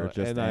kneader or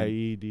just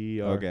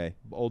NIED? Okay,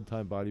 old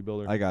time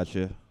bodybuilder. I got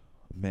you,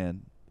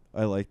 man.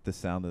 I like the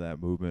sound of that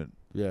movement.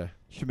 Yeah,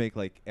 should make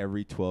like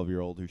every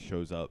 12-year-old who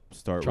shows up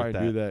start try with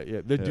and do that.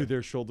 Yeah, dude,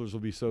 their shoulders will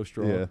be so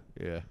strong.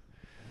 Yeah.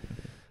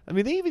 I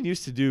mean, they even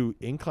used to do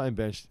incline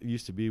bench. It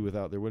used to be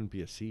there wouldn't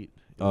be a seat.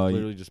 It would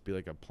literally just be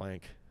like a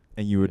plank.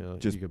 And you would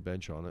just you could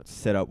bench on it.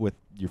 Set up with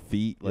your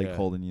feet, like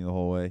holding you the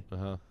whole way.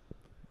 Uh-huh.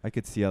 I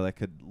could see how that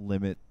could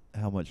limit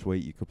how much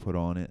weight you could put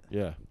on it.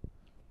 Yeah.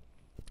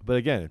 But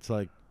again, it's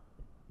like,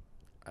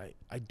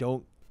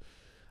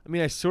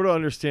 I sort of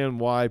understand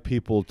why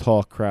people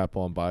talk crap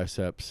on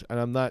biceps. And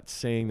I'm not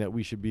saying that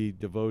we should be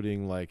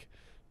devoting like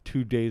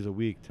 2 days a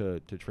week to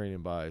training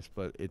biceps,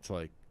 but it's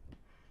like,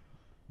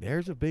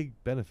 there's a big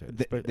benefit.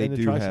 They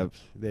do triceps.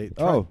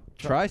 have.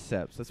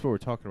 Triceps. That's what we're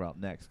talking about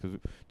next because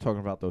we're talking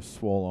about those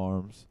swole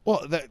arms.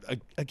 Well,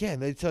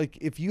 again, it's like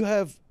if you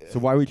have. So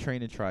why are we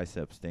training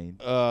triceps, Dane?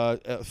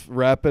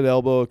 Rapid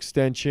elbow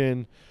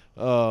extension.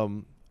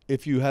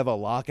 If you have a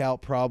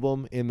lockout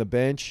problem in the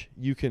bench,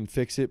 you can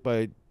fix it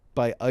by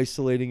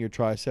isolating your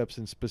triceps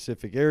in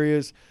specific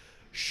areas.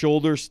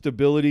 Shoulder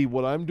stability.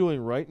 What I'm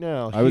doing right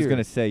now. I was going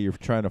to say you're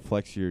trying to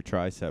flex your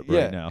tricep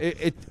right now.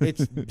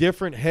 It's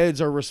different heads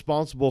are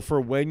responsible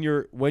for when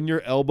your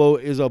elbow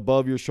is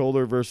above your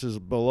shoulder versus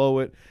below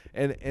it,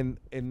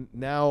 and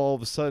now all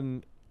of a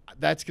sudden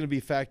that's going to be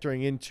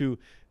factoring into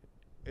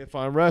if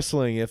I'm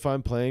wrestling, if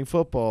I'm playing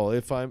football,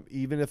 if I'm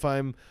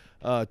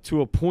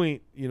to a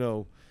point,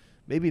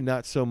 maybe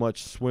not so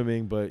much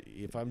swimming, but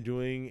if I'm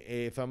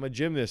a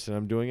gymnast and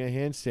I'm doing a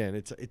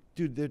handstand,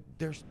 dude,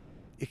 they're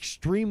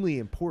extremely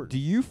important. Do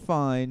you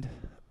find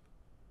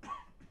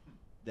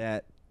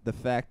that the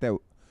fact that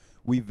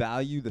we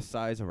value the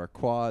size of our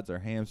quads, our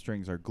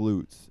hamstrings, our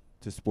glutes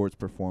to sports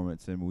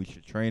performance, and we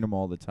should train them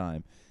all the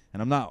time?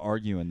 And I'm not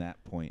arguing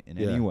that point in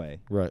any way.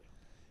 Right.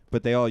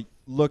 But they all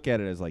look at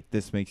it as like,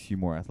 this makes you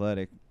more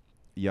athletic,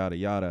 yada,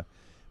 yada.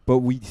 But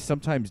we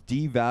sometimes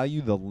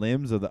devalue the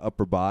limbs of the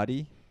upper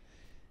body,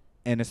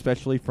 and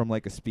especially from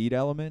like a speed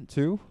element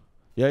too.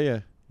 Yeah.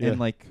 And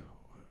like,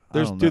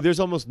 there's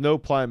almost no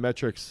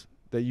plyometrics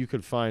that you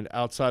could find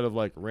outside of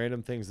like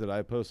random things that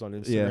I post on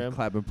Instagram. Yeah,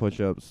 clapping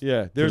push-ups.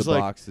 Yeah, there's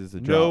like boxes,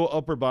 no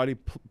upper body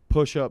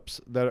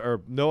push-ups that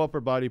are no upper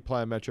body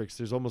plyometrics.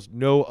 There's almost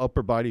no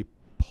upper body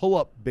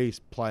pull-up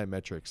based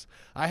plyometrics.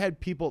 I had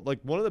people like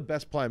one of the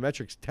best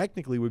plyometrics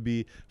technically would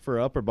be for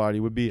upper body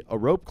would be a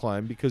rope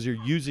climb because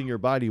you're using your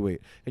body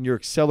weight and you're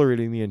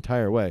accelerating the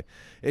entire way.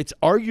 It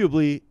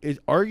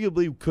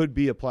arguably could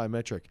be a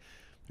plyometric.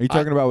 Are you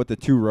talking about with the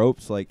two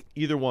ropes, like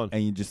either one?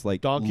 And you just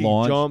like donkey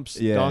launch? Jumps,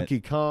 yeah.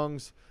 Donkey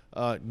Kongs,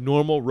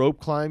 normal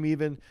rope climb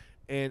even.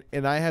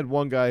 And I had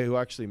one guy who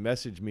actually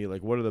messaged me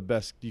like, what are the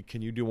best,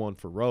 can you do one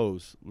for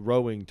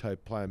rowing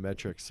type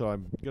plyometrics? So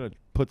I'm going to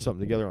put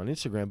something together on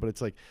Instagram, but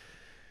it's like,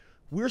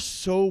 we're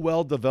so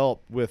well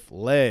developed with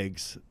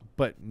legs,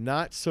 but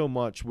not so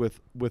much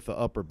with the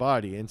upper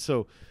body. And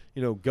so,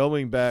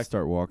 going back.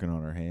 Start walking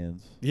on our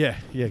hands. Yeah,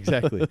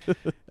 exactly.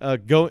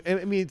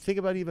 Think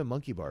about even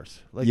monkey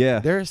bars. Like,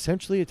 they're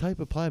essentially a type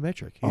of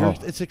plyometric.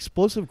 It's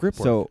explosive grip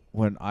work. So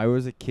when I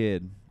was a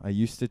kid, I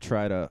used to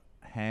try to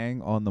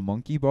hang on the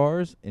monkey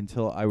bars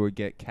until I would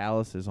get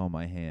calluses on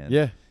my hand.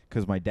 Yeah.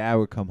 Because my dad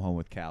would come home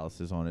with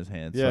calluses on his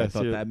hands. So I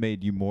thought that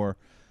made you more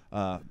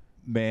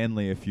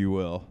manly, if you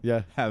will.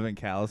 Yeah. Having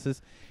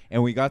calluses.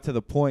 And we got to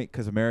the point,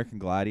 because American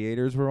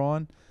Gladiators were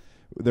on,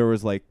 there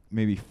was like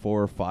maybe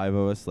 4 or 5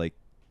 of us. Like,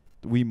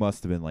 we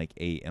must have been like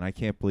 8. And I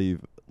can't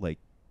believe like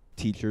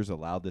teachers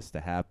allowed this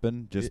to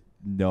happen, just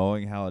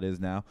knowing how it is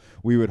now.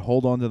 We would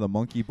hold on to the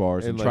monkey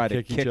bars and try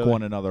to kick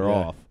one another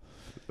off.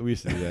 We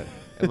used to do that.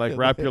 And like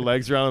wrap your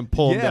legs around and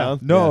pull them down.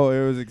 No,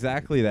 it was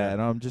exactly that.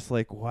 And I'm just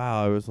like,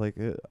 wow. I was like,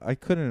 I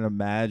couldn't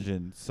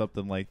imagine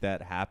something like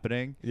that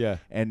happening. Yeah.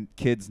 And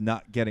kids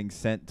not getting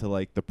sent to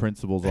like the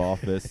principal's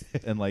office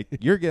and like,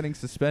 you're getting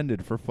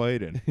suspended for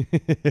fighting.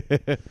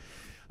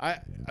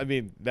 I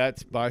mean,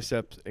 that's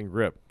biceps and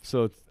grip.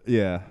 So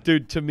yeah,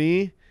 dude, to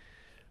me,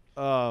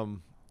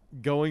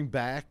 going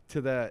back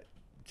to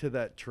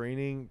that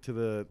training, to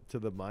the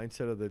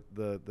mindset of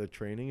the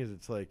training is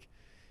it's like,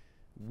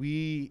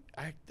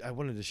 I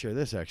wanted to share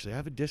this actually. I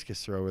have a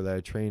discus thrower that I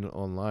train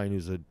online.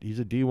 He's a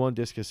D1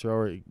 discus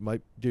thrower.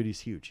 He's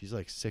huge. He's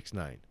like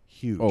 6'9",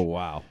 huge. Oh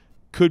wow.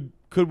 Could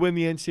win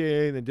the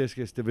NCAA in the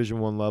discus Division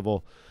 1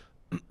 level.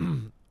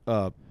 From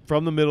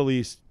the Middle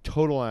East,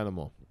 total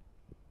animal.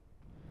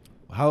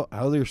 How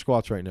are your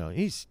squats right now?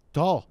 He's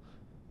tall.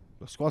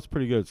 The squat's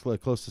pretty good. It's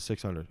like close to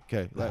 600.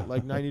 Okay,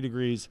 like 90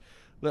 degrees.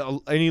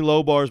 Any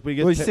low bars, but he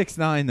gets. Well, he's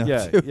 6'9" though.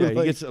 Yeah, too. yeah. Like,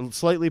 He gets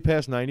slightly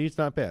past 90. It's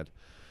not bad.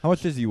 how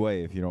much does he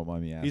weigh, if you don't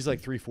mind me asking? He's like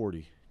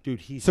 340,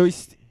 dude. So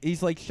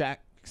he's like Shaq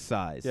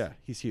size. Yeah,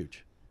 he's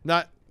huge.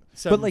 Not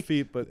 7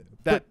 feet, but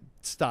that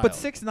style. But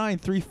 6'9",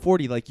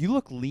 340. Like, you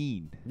look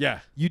lean. Yeah,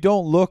 You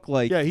don't look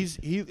like. yeah.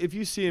 If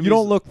you see him, You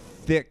don't look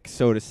thick,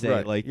 so to say.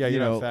 right. Like, yeah, you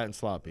you're know, not fat and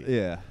sloppy.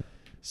 Yeah.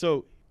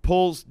 So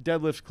pulls,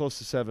 deadlifts close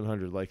to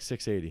 700, like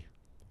 680.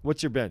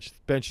 What's your bench?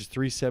 Bench is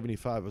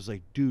 375. I was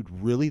like, dude,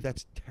 really?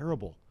 That's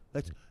terrible.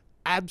 That's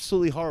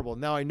absolutely horrible.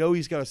 Now I know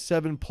he's got a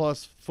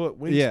 7+ foot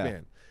wingspan. Yeah.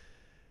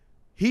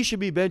 He should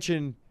be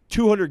benching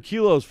 200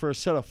 kilos for a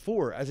set of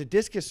 4 as a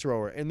discus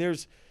thrower. And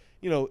there's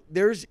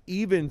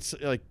even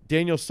like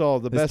Daniel Stahl,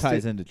 the This best.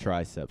 ties into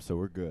triceps, so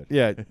we're good.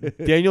 Yeah,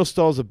 Daniel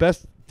Stahl's the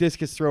best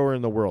discus thrower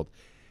in the world.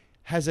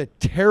 Has a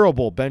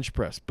terrible bench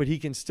press, but he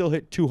can still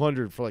hit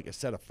 200 for like a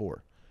set of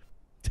 4.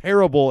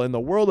 Terrible in the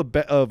world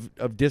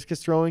of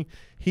discus throwing.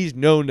 He's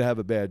known to have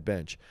a bad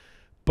bench,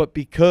 but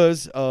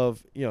because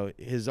of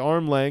his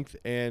arm length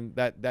and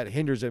that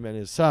hinders him and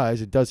his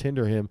size, it does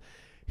hinder him.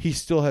 He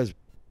still has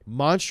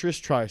monstrous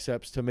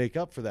triceps to make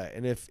up for that.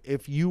 And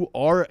if you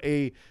are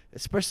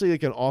especially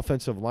like an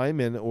offensive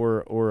lineman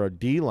or a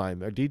D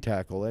lineman or D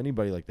tackle,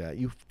 anybody like that,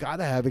 you've got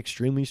to have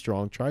extremely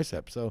strong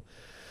triceps. So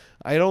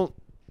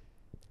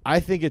I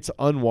think it's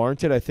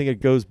unwarranted. I think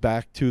it goes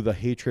back to the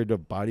hatred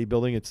of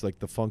bodybuilding. It's like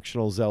the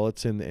functional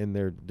zealots and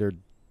their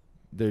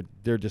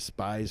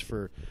despise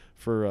for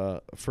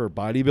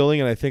bodybuilding.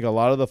 And I think a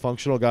lot of the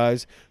functional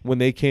guys, when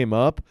they came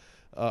up,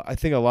 I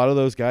think a lot of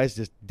those guys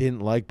just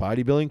didn't like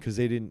bodybuilding because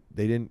they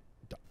didn't.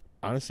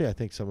 Honestly, I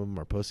think some of them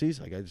are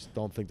pussies. Like, I just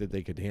don't think that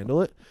they could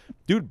handle it.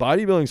 Dude,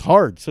 bodybuilding's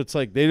hard, so it's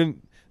like they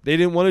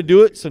didn't want to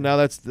do it. So now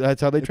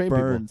that's how they train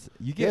burns.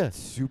 people. You get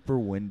super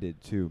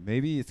winded too.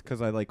 Maybe it's because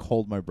I like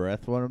hold my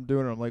breath when I'm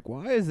doing it. I'm like,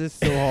 why is this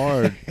so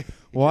hard?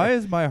 Why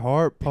is my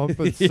heart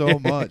pumping so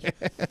much?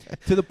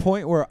 To the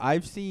point where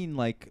I've seen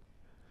like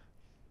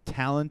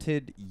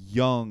talented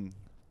young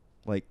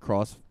like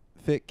CrossFit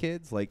CrossFit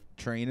kids, like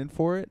training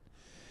for it,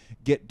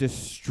 get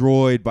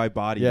destroyed by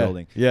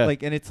bodybuilding. Yeah.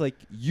 Like, and it's like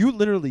you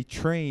literally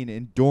train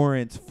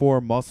endurance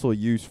for muscle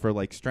use for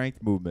like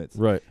strength movements.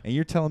 Right. And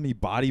you're telling me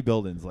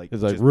bodybuilding's like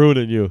It's like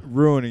ruining you.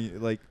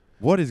 Like,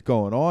 what is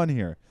going on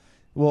here?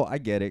 Well, I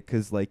get it,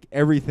 because like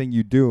everything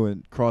you do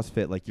in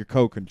CrossFit, like you're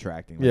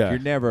co-contracting. Like, you're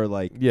never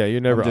like you're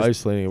never just,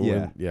 isolating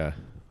it. Yeah.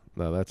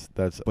 No, that's.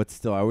 But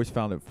still, I always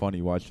found it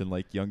funny watching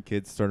like young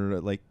kids starting to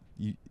like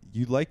you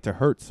like to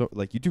hurt, so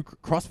like you do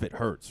CrossFit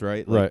hurts,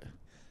 right? Like, right.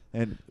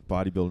 And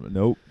bodybuilding,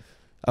 nope.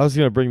 I was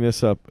gonna bring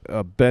this up.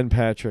 Ben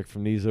Patrick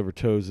from Knees Over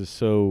Toes is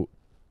so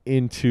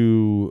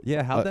into.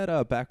 Yeah, how'd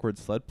that backward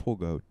sled pull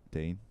go,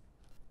 Dane?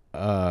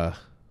 I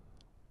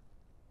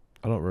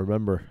don't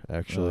remember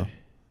actually.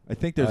 I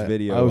think there's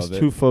video. I was of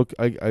too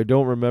I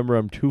don't remember.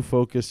 I'm too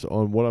focused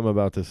on what I'm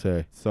about to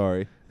say.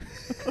 Sorry.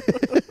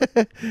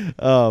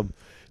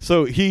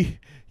 So he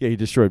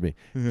destroyed me.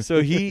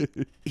 So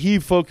he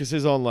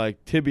focuses on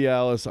like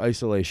tibialis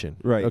isolation.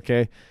 Right.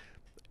 Okay.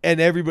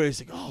 And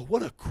everybody's like, "Oh,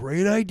 what a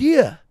great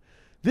idea.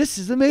 This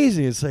is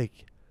amazing." It's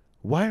like,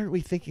 why aren't we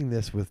thinking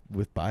this with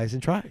bis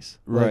and tris?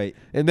 Right.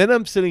 And then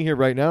I'm sitting here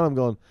right now and I'm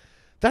going,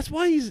 that's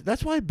why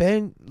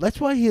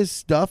his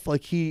stuff,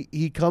 like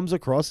he comes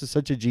across as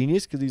such a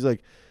genius, because he's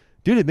like,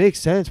 dude, it makes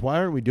sense. Why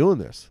aren't we doing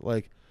this?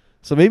 Like,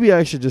 so maybe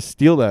I should just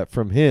steal that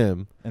from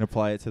him and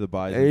apply it to the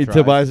bis and tris.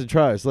 To bis and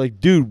tris. Like,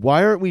 dude,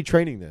 why aren't we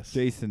training this?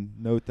 Jason,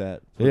 note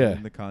that. Put it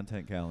in the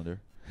content calendar.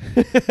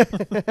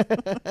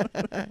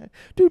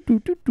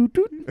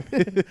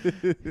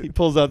 He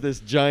pulls out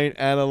this giant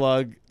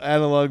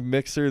analog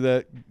mixer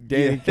that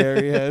Dane and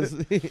Carey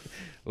has.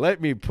 Let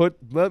me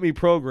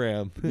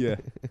program. Yeah.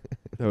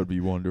 That would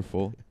be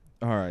wonderful.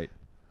 All right.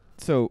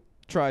 So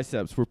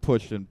triceps we're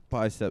pushing,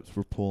 biceps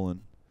we're pulling.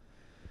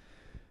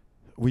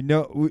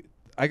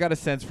 I got a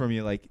sense from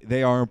you, like,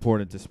 they are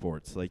important to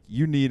sports. Like,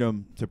 you need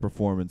them to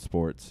perform in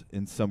sports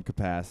in some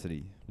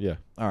capacity. Yeah.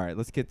 All right,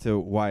 let's get to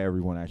why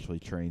everyone actually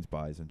trains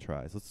bis and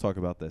tris. Let's talk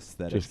about the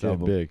aesthetics. Just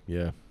getting big,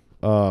 yeah.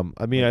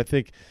 I mean, I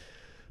think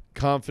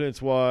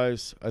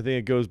confidence-wise, I think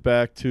it goes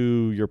back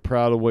to you're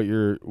proud of what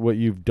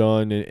you've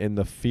done and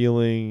the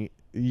feeling.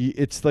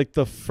 It's like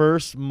the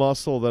first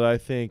muscle that I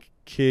think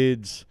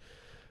kids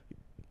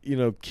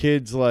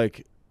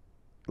like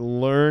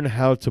learn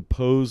how to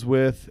pose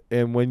with,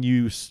 and when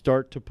you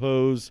start to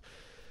pose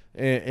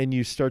and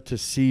you start to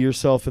see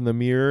yourself in the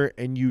mirror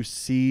and you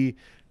see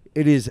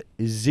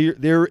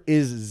there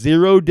is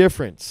zero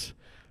difference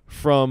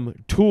from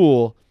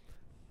Tool.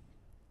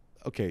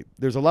 Okay,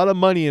 there's a lot of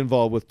money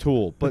involved with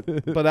Tool,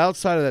 but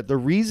outside of that, the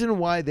reason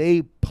why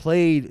they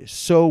played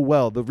so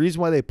well, the reason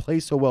why they play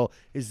so well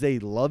is they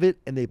love it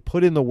and they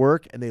put in the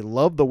work and they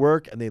love the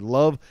work and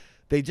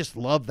they just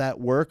love that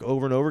work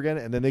over and over again,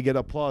 and then they get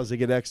applause, they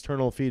get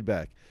external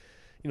feedback.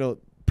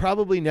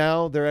 Probably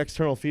now their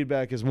external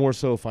feedback is more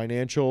so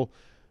financial.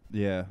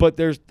 Yeah. But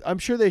I'm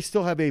sure they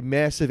still have a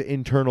massive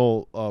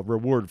internal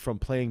reward from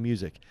playing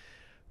music.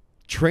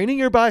 Training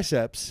your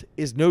biceps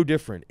is no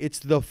different. It's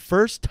the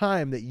first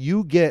time that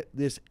you get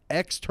this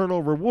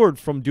external reward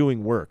from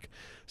doing work.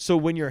 So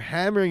when you're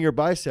hammering your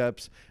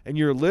biceps and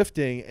you're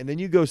lifting and then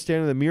you go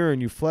stand in the mirror and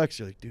you flex,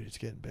 you're like, dude, it's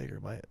getting bigger.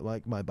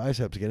 My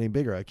biceps getting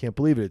bigger. I can't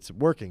believe it. It's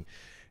working.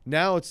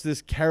 Now it's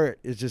this carrot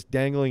is just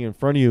dangling in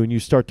front of you, and you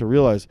start to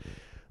realize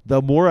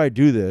the more I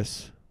do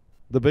this,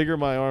 the bigger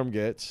my arm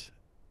gets,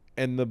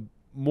 and the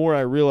more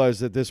I realize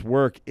that this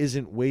work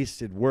isn't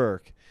wasted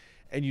work.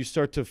 And you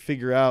start to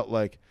figure out,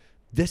 like,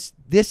 this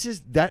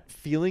is that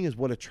feeling is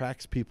what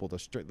attracts people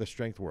to the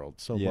strength world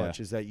so much,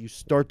 is that you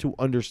start to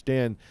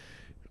understand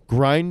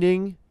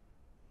grinding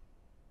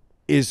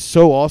is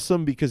so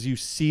awesome because you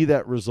see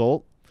that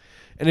result,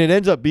 and it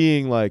ends up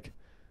being like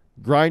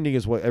grinding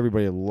is what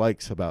everybody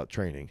likes about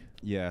training.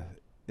 Yeah.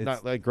 It's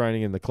not like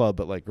grinding in the club,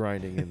 but like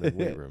grinding in the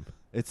weight room.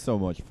 It's so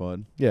much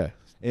fun. Yeah.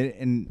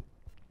 And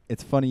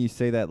it's funny you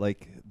say that,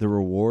 like the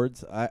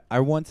rewards. I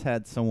once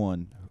had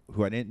someone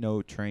who I didn't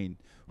know train,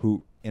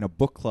 who in a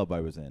book club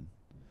I was in,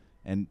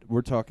 and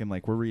we're talking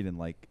like we're reading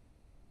like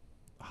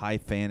high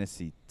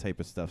fantasy type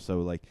of stuff.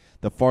 So like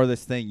the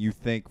farthest thing you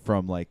think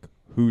from like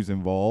who's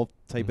involved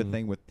type of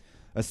thing, with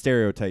a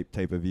stereotype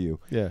type of view.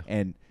 Yeah.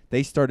 And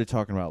they started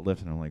talking about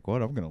lifting. I'm like,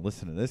 what? I'm going to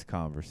listen to this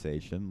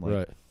conversation. Like,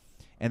 right.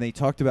 And they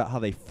talked about how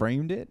they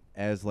framed it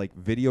as like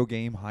video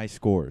game high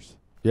scores.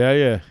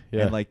 Yeah.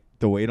 And like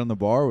the weight on the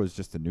bar was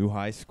just a new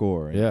high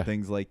score and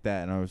things like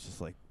that. And I was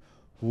just like,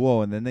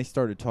 whoa. And then they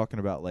started talking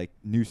about like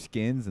new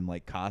skins and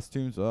like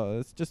costumes. Oh,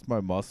 it's just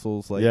my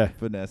muscles like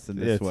finessing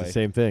this way. It's the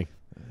same thing.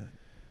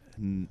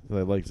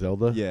 Like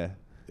Zelda? Yeah.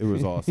 It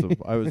was awesome.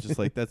 I was just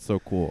like, that's so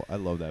cool. I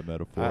love that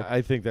metaphor.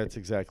 I think that's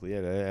exactly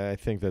it. I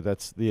think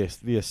that's the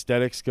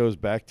aesthetics goes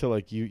back to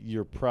like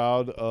you're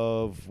proud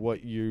of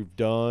what you've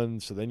done.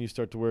 So then you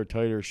start to wear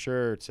tighter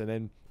shirts,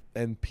 and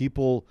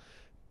people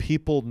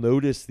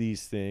notice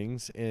these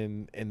things,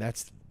 and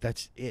that's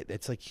it.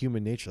 It's like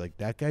human nature. Like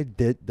that guy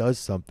does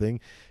something.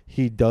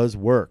 He does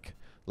work.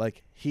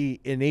 Like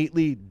he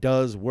innately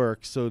does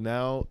work. So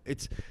now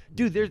it's,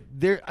 dude,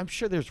 there I'm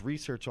sure there's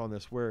research on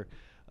this where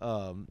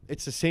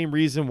It's the same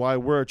reason why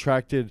we're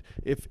attracted.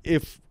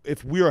 If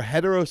we are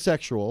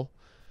heterosexual,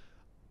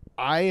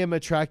 I am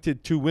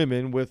attracted to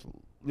women with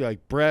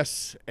like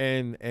breasts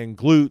and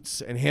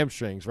glutes and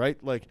hamstrings,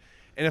 right? Like,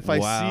 and if I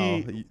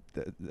see,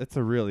 that's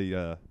a really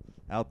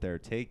out there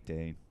take,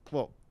 Dane.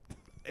 well,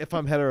 if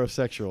I'm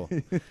heterosexual,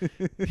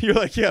 you're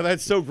like, yeah,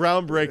 that's so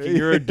groundbreaking.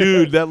 You're a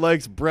dude that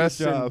likes breasts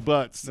and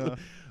butts. No.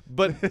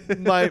 But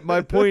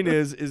my point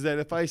is that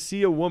if I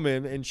see a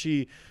woman and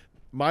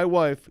my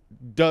wife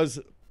does,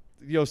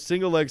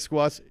 single leg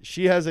squats,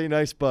 she has a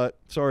nice butt.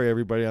 Sorry,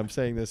 everybody, I'm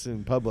saying this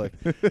in public.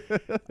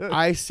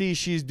 I see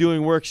she's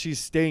doing work, she's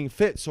staying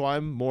fit, so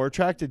I'm more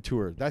attracted to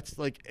her. That's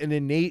like an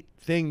innate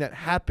thing that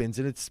happens,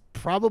 and it's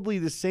probably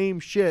the same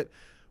shit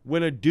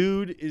when a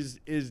dude is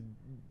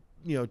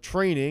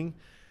training.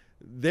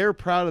 They're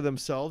proud of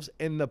themselves.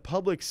 In the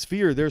public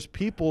sphere, there's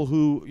people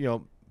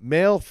who,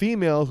 male,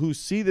 female, who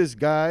see this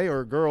guy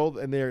or girl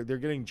and they're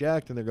getting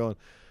jacked and they're going,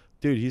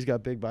 dude, he's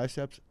got big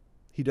biceps.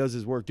 He does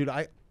his work. Dude,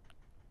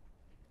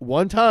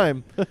 one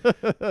time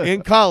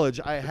in college,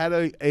 I had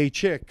a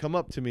chick come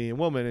up to me, a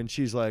woman, and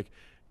she's like,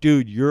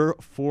 dude, your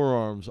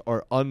forearms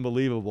are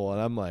unbelievable. And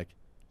I'm like,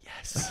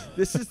 yes,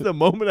 this is the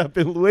moment I've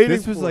been waiting for.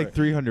 This was like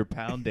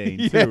 300-pound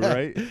Dane too,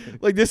 right?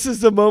 Like, this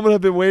is the moment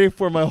I've been waiting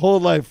for my whole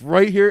life.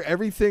 Right here,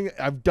 everything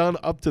I've done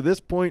up to this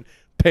point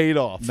paid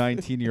off.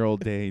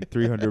 19-year-old Dane,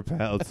 300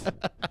 pounds.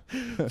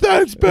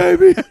 Thanks,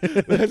 baby.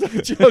 That's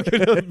a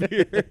joking of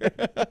beer.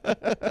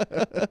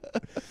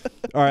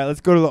 All right,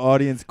 let's go to the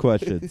audience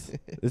questions.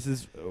 This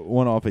is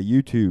one off of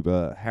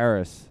YouTube.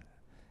 Harris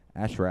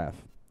Ashraf.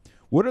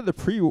 What are the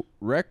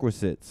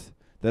prerequisites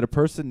that a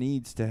person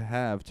needs to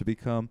have to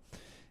become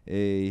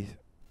a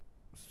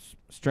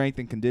strength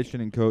and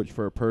conditioning coach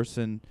for a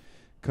person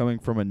coming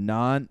from a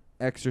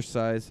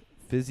non-exercise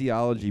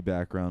physiology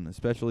background,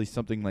 especially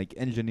something like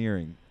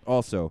engineering?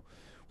 Also,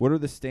 what are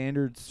the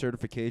standard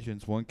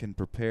certifications one can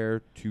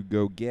prepare to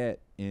go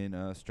get in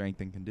strength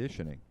and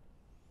conditioning?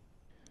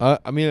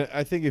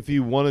 I think if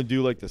you want to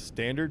do like the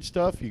standard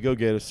stuff, you go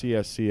get a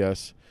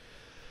CSCS.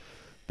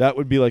 That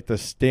would be like the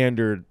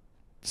standard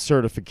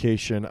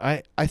certification.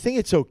 I think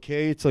it's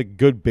okay. It's like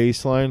good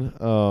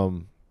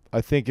baseline. I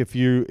think if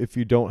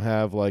you don't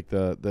have like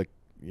the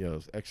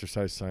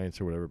exercise science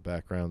or whatever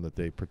background that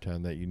they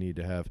pretend that you need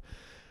to have,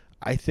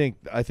 I think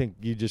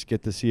you just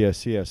get the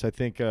CSCS. I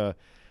think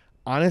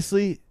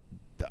honestly,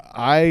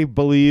 I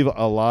believe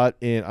a lot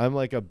in. I'm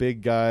like a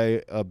big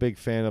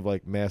fan of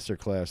like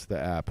Masterclass, the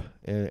app,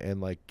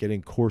 and like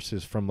getting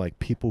courses from like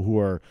people who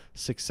are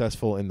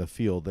successful in the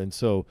field. And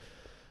so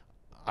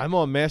I'm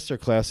on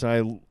Masterclass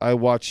and I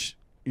watch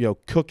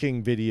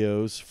cooking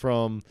videos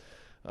from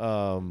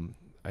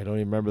I don't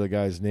even remember the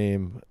guy's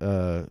name.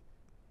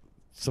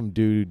 Some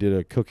dude who did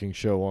a cooking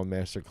show on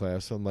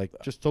Masterclass. I'm like,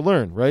 just to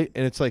learn, right?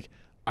 And it's like,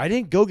 I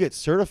didn't go get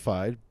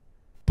certified,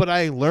 but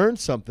I learned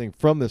something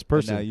from this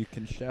person. And now you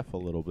can chef a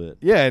little bit.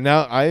 Yeah,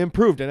 now I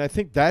improved. And I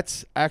think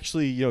that's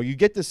actually, you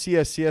get the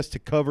CSCS to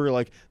cover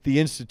like the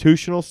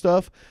institutional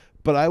stuff,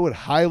 but I would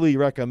highly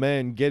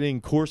recommend getting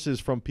courses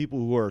from people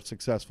who are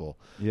successful.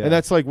 Yeah. And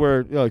that's like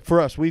where, like for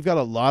us, we've got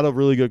a lot of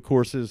really good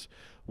courses.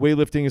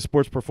 Weightlifting and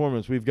sports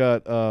performance. We've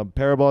got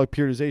parabolic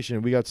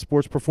periodization. We got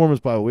sports performance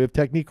bio. We have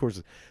technique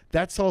courses.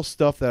 That's all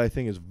stuff that I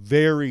think is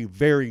very,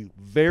 very,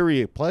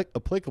 very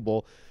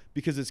applicable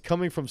because it's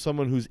coming from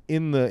someone who's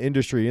in the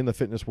industry, in the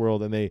fitness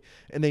world, and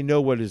they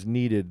know what is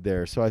needed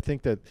there. So I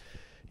think that,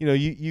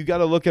 you got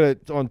to look at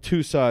it on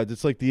two sides.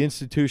 It's like the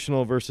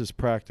institutional versus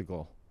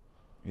practical.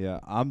 Yeah,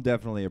 I'm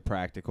definitely a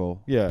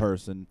practical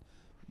person.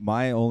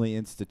 My only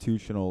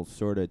institutional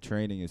sort of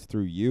training is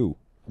through you,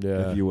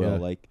 if you will.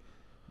 Like,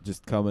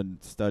 just coming,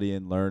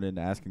 studying, learning,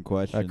 asking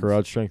questions. At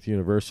Garage Strength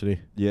University.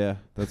 Yeah,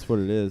 that's what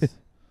it is.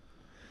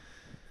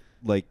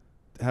 Like,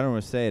 how do I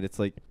want to say it? It's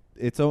like,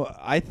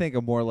 I think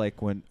of more like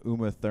when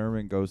Uma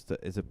Thurman goes to,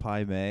 is it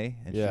Pai Mei?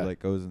 And she like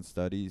goes and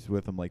studies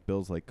with him, like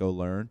Bill's like, go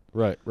learn.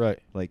 Right.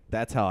 Like,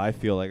 that's how I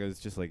feel. Like, it's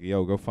just like,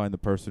 yo, go find the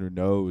person who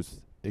knows.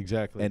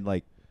 Exactly. And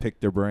like pick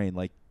their brain,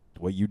 like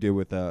what you did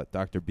with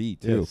Dr. B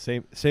too.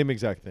 Yeah, same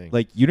exact thing.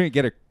 Like, you didn't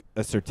get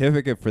a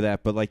certificate for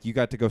that, but like you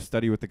got to go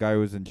study with the guy who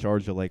was in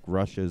charge of like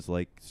Russia's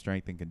like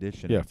strength and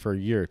conditioning. Yeah, for a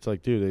year. It's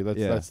like, dude,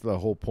 that's the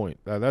whole point.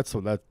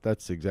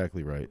 That's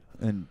exactly right.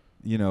 And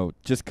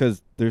just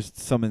because there's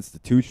some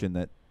institution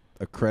that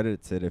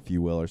accredits it, if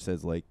you will, or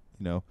says like,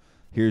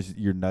 here's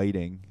your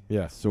knighting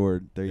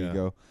sword. There you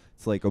go.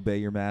 It's like, obey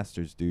your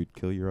masters, dude.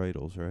 Kill your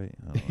idols, right?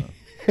 I don't know.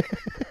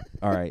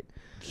 All right,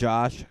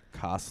 Josh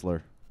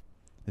Kostler.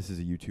 This is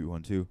a YouTube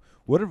one too.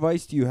 What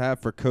advice do you have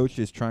for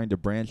coaches trying to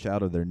branch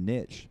out of their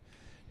niche?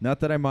 Not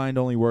that I mind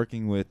only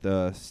working with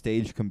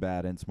stage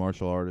combatants,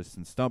 martial artists,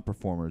 and stunt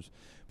performers,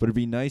 but it'd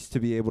be nice to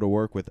be able to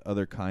work with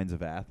other kinds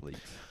of athletes.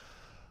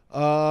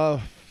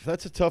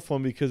 That's a tough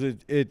one because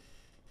it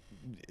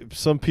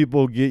some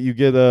people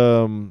get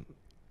a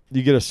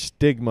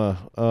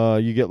stigma,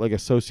 you get like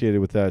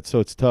associated with that, so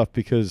it's tough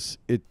because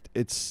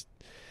it's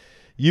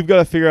you've got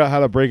to figure out how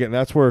to break it, and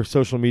that's where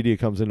social media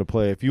comes into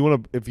play. If you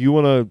want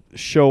to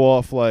show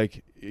off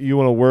like you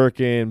want to work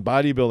in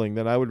bodybuilding,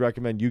 then I would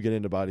recommend you get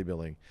into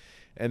bodybuilding.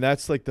 And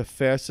that's like the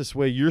fastest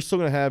way. You're still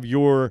going to have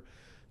your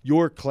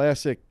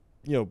classic,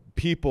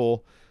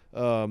 people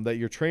that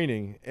you're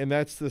training, and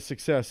that's the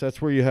success.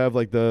 That's where you have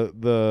like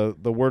the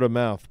word of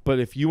mouth. But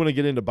if you want to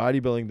get into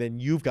bodybuilding, then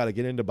you've got to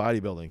get into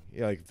bodybuilding.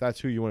 Like that's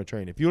who you want to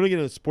train. If you want to get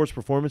into sports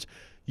performance,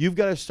 you've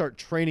got to start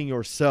training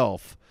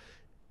yourself.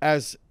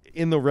 As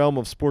in the realm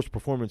of sports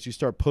performance, you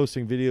start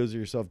posting videos of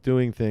yourself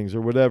doing things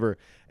or whatever,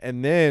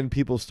 and then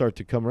people start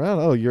to come around.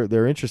 Oh,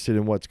 they're interested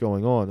in what's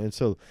going on. And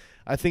so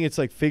I think it's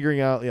like figuring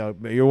out,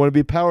 you want to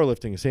be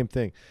powerlifting, same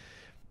thing.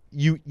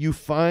 You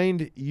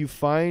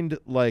find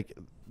like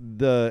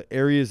the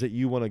areas that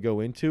you want to go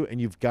into, and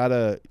you've got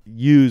to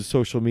use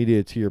social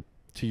media to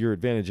your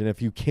advantage. And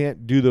if you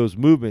can't do those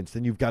movements,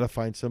 then you've got to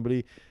find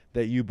somebody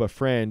that you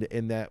befriend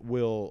and that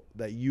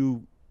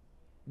you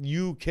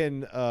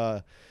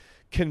can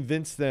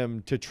convince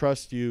them to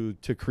trust you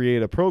to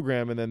create a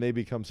program, and then they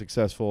become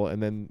successful.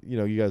 And then,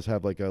 you guys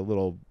have like a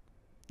little,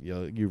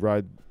 you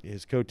ride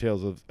his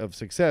coattails of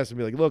success and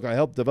be like, look, I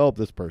helped develop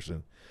this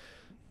person.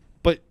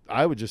 But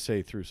I would just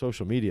say through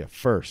social media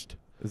first.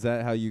 Is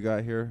that how you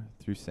got here?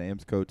 Through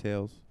Sam's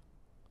coattails?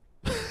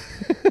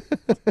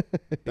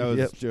 That was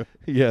Yep. true.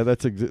 Yeah,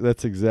 that's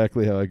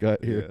exactly how I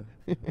got here.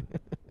 Yeah.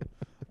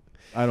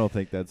 I don't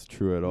think that's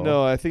true at all.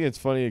 No, I think it's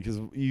funny because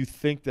you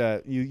think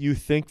that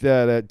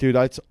dude,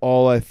 that's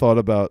all I thought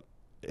about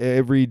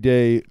every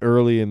day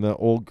early in the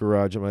old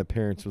garage at my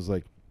parents was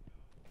like,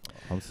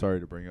 I'm sorry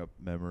to bring up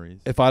memories.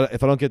 if I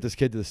don't get this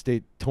kid to the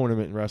state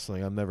tournament in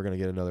wrestling, I'm never gonna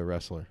get another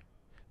wrestler.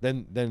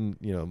 Then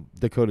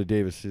Dakota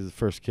Davis is the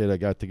first kid I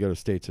got to go to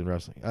states in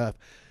wrestling.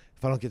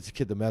 If I don't get this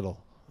kid the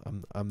medal,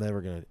 I'm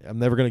never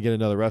gonna get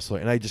another wrestler.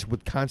 And I just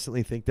would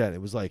constantly think that.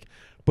 It was like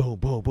boom,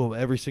 boom, boom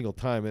every single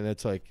time, and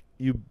it's like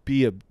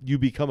you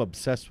become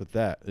obsessed with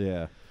that.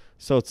 Yeah.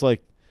 So it's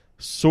like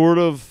sort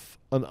of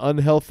an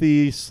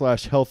unhealthy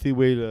 / healthy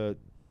way to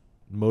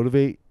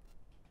motivate.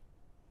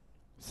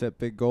 Set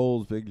big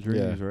goals, big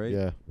dreams, right?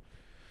 Yeah.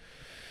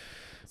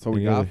 That's all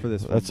we got for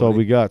this one. That's all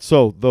we got.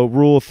 So the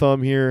rule of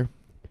thumb here: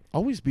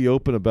 always be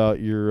open about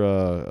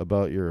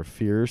your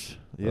fears.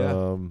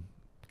 Yeah.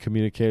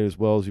 Communicate as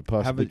well as you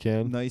possibly Have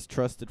a can. nice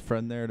trusted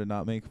friend there to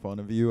not make fun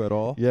of you at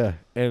all. Yeah,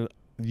 and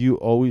you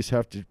always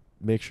have to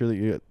make sure that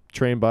you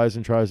train buys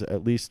and tries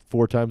at least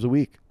 4 times a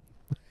week.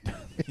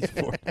 He's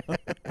for-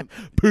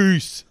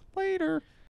 Peace.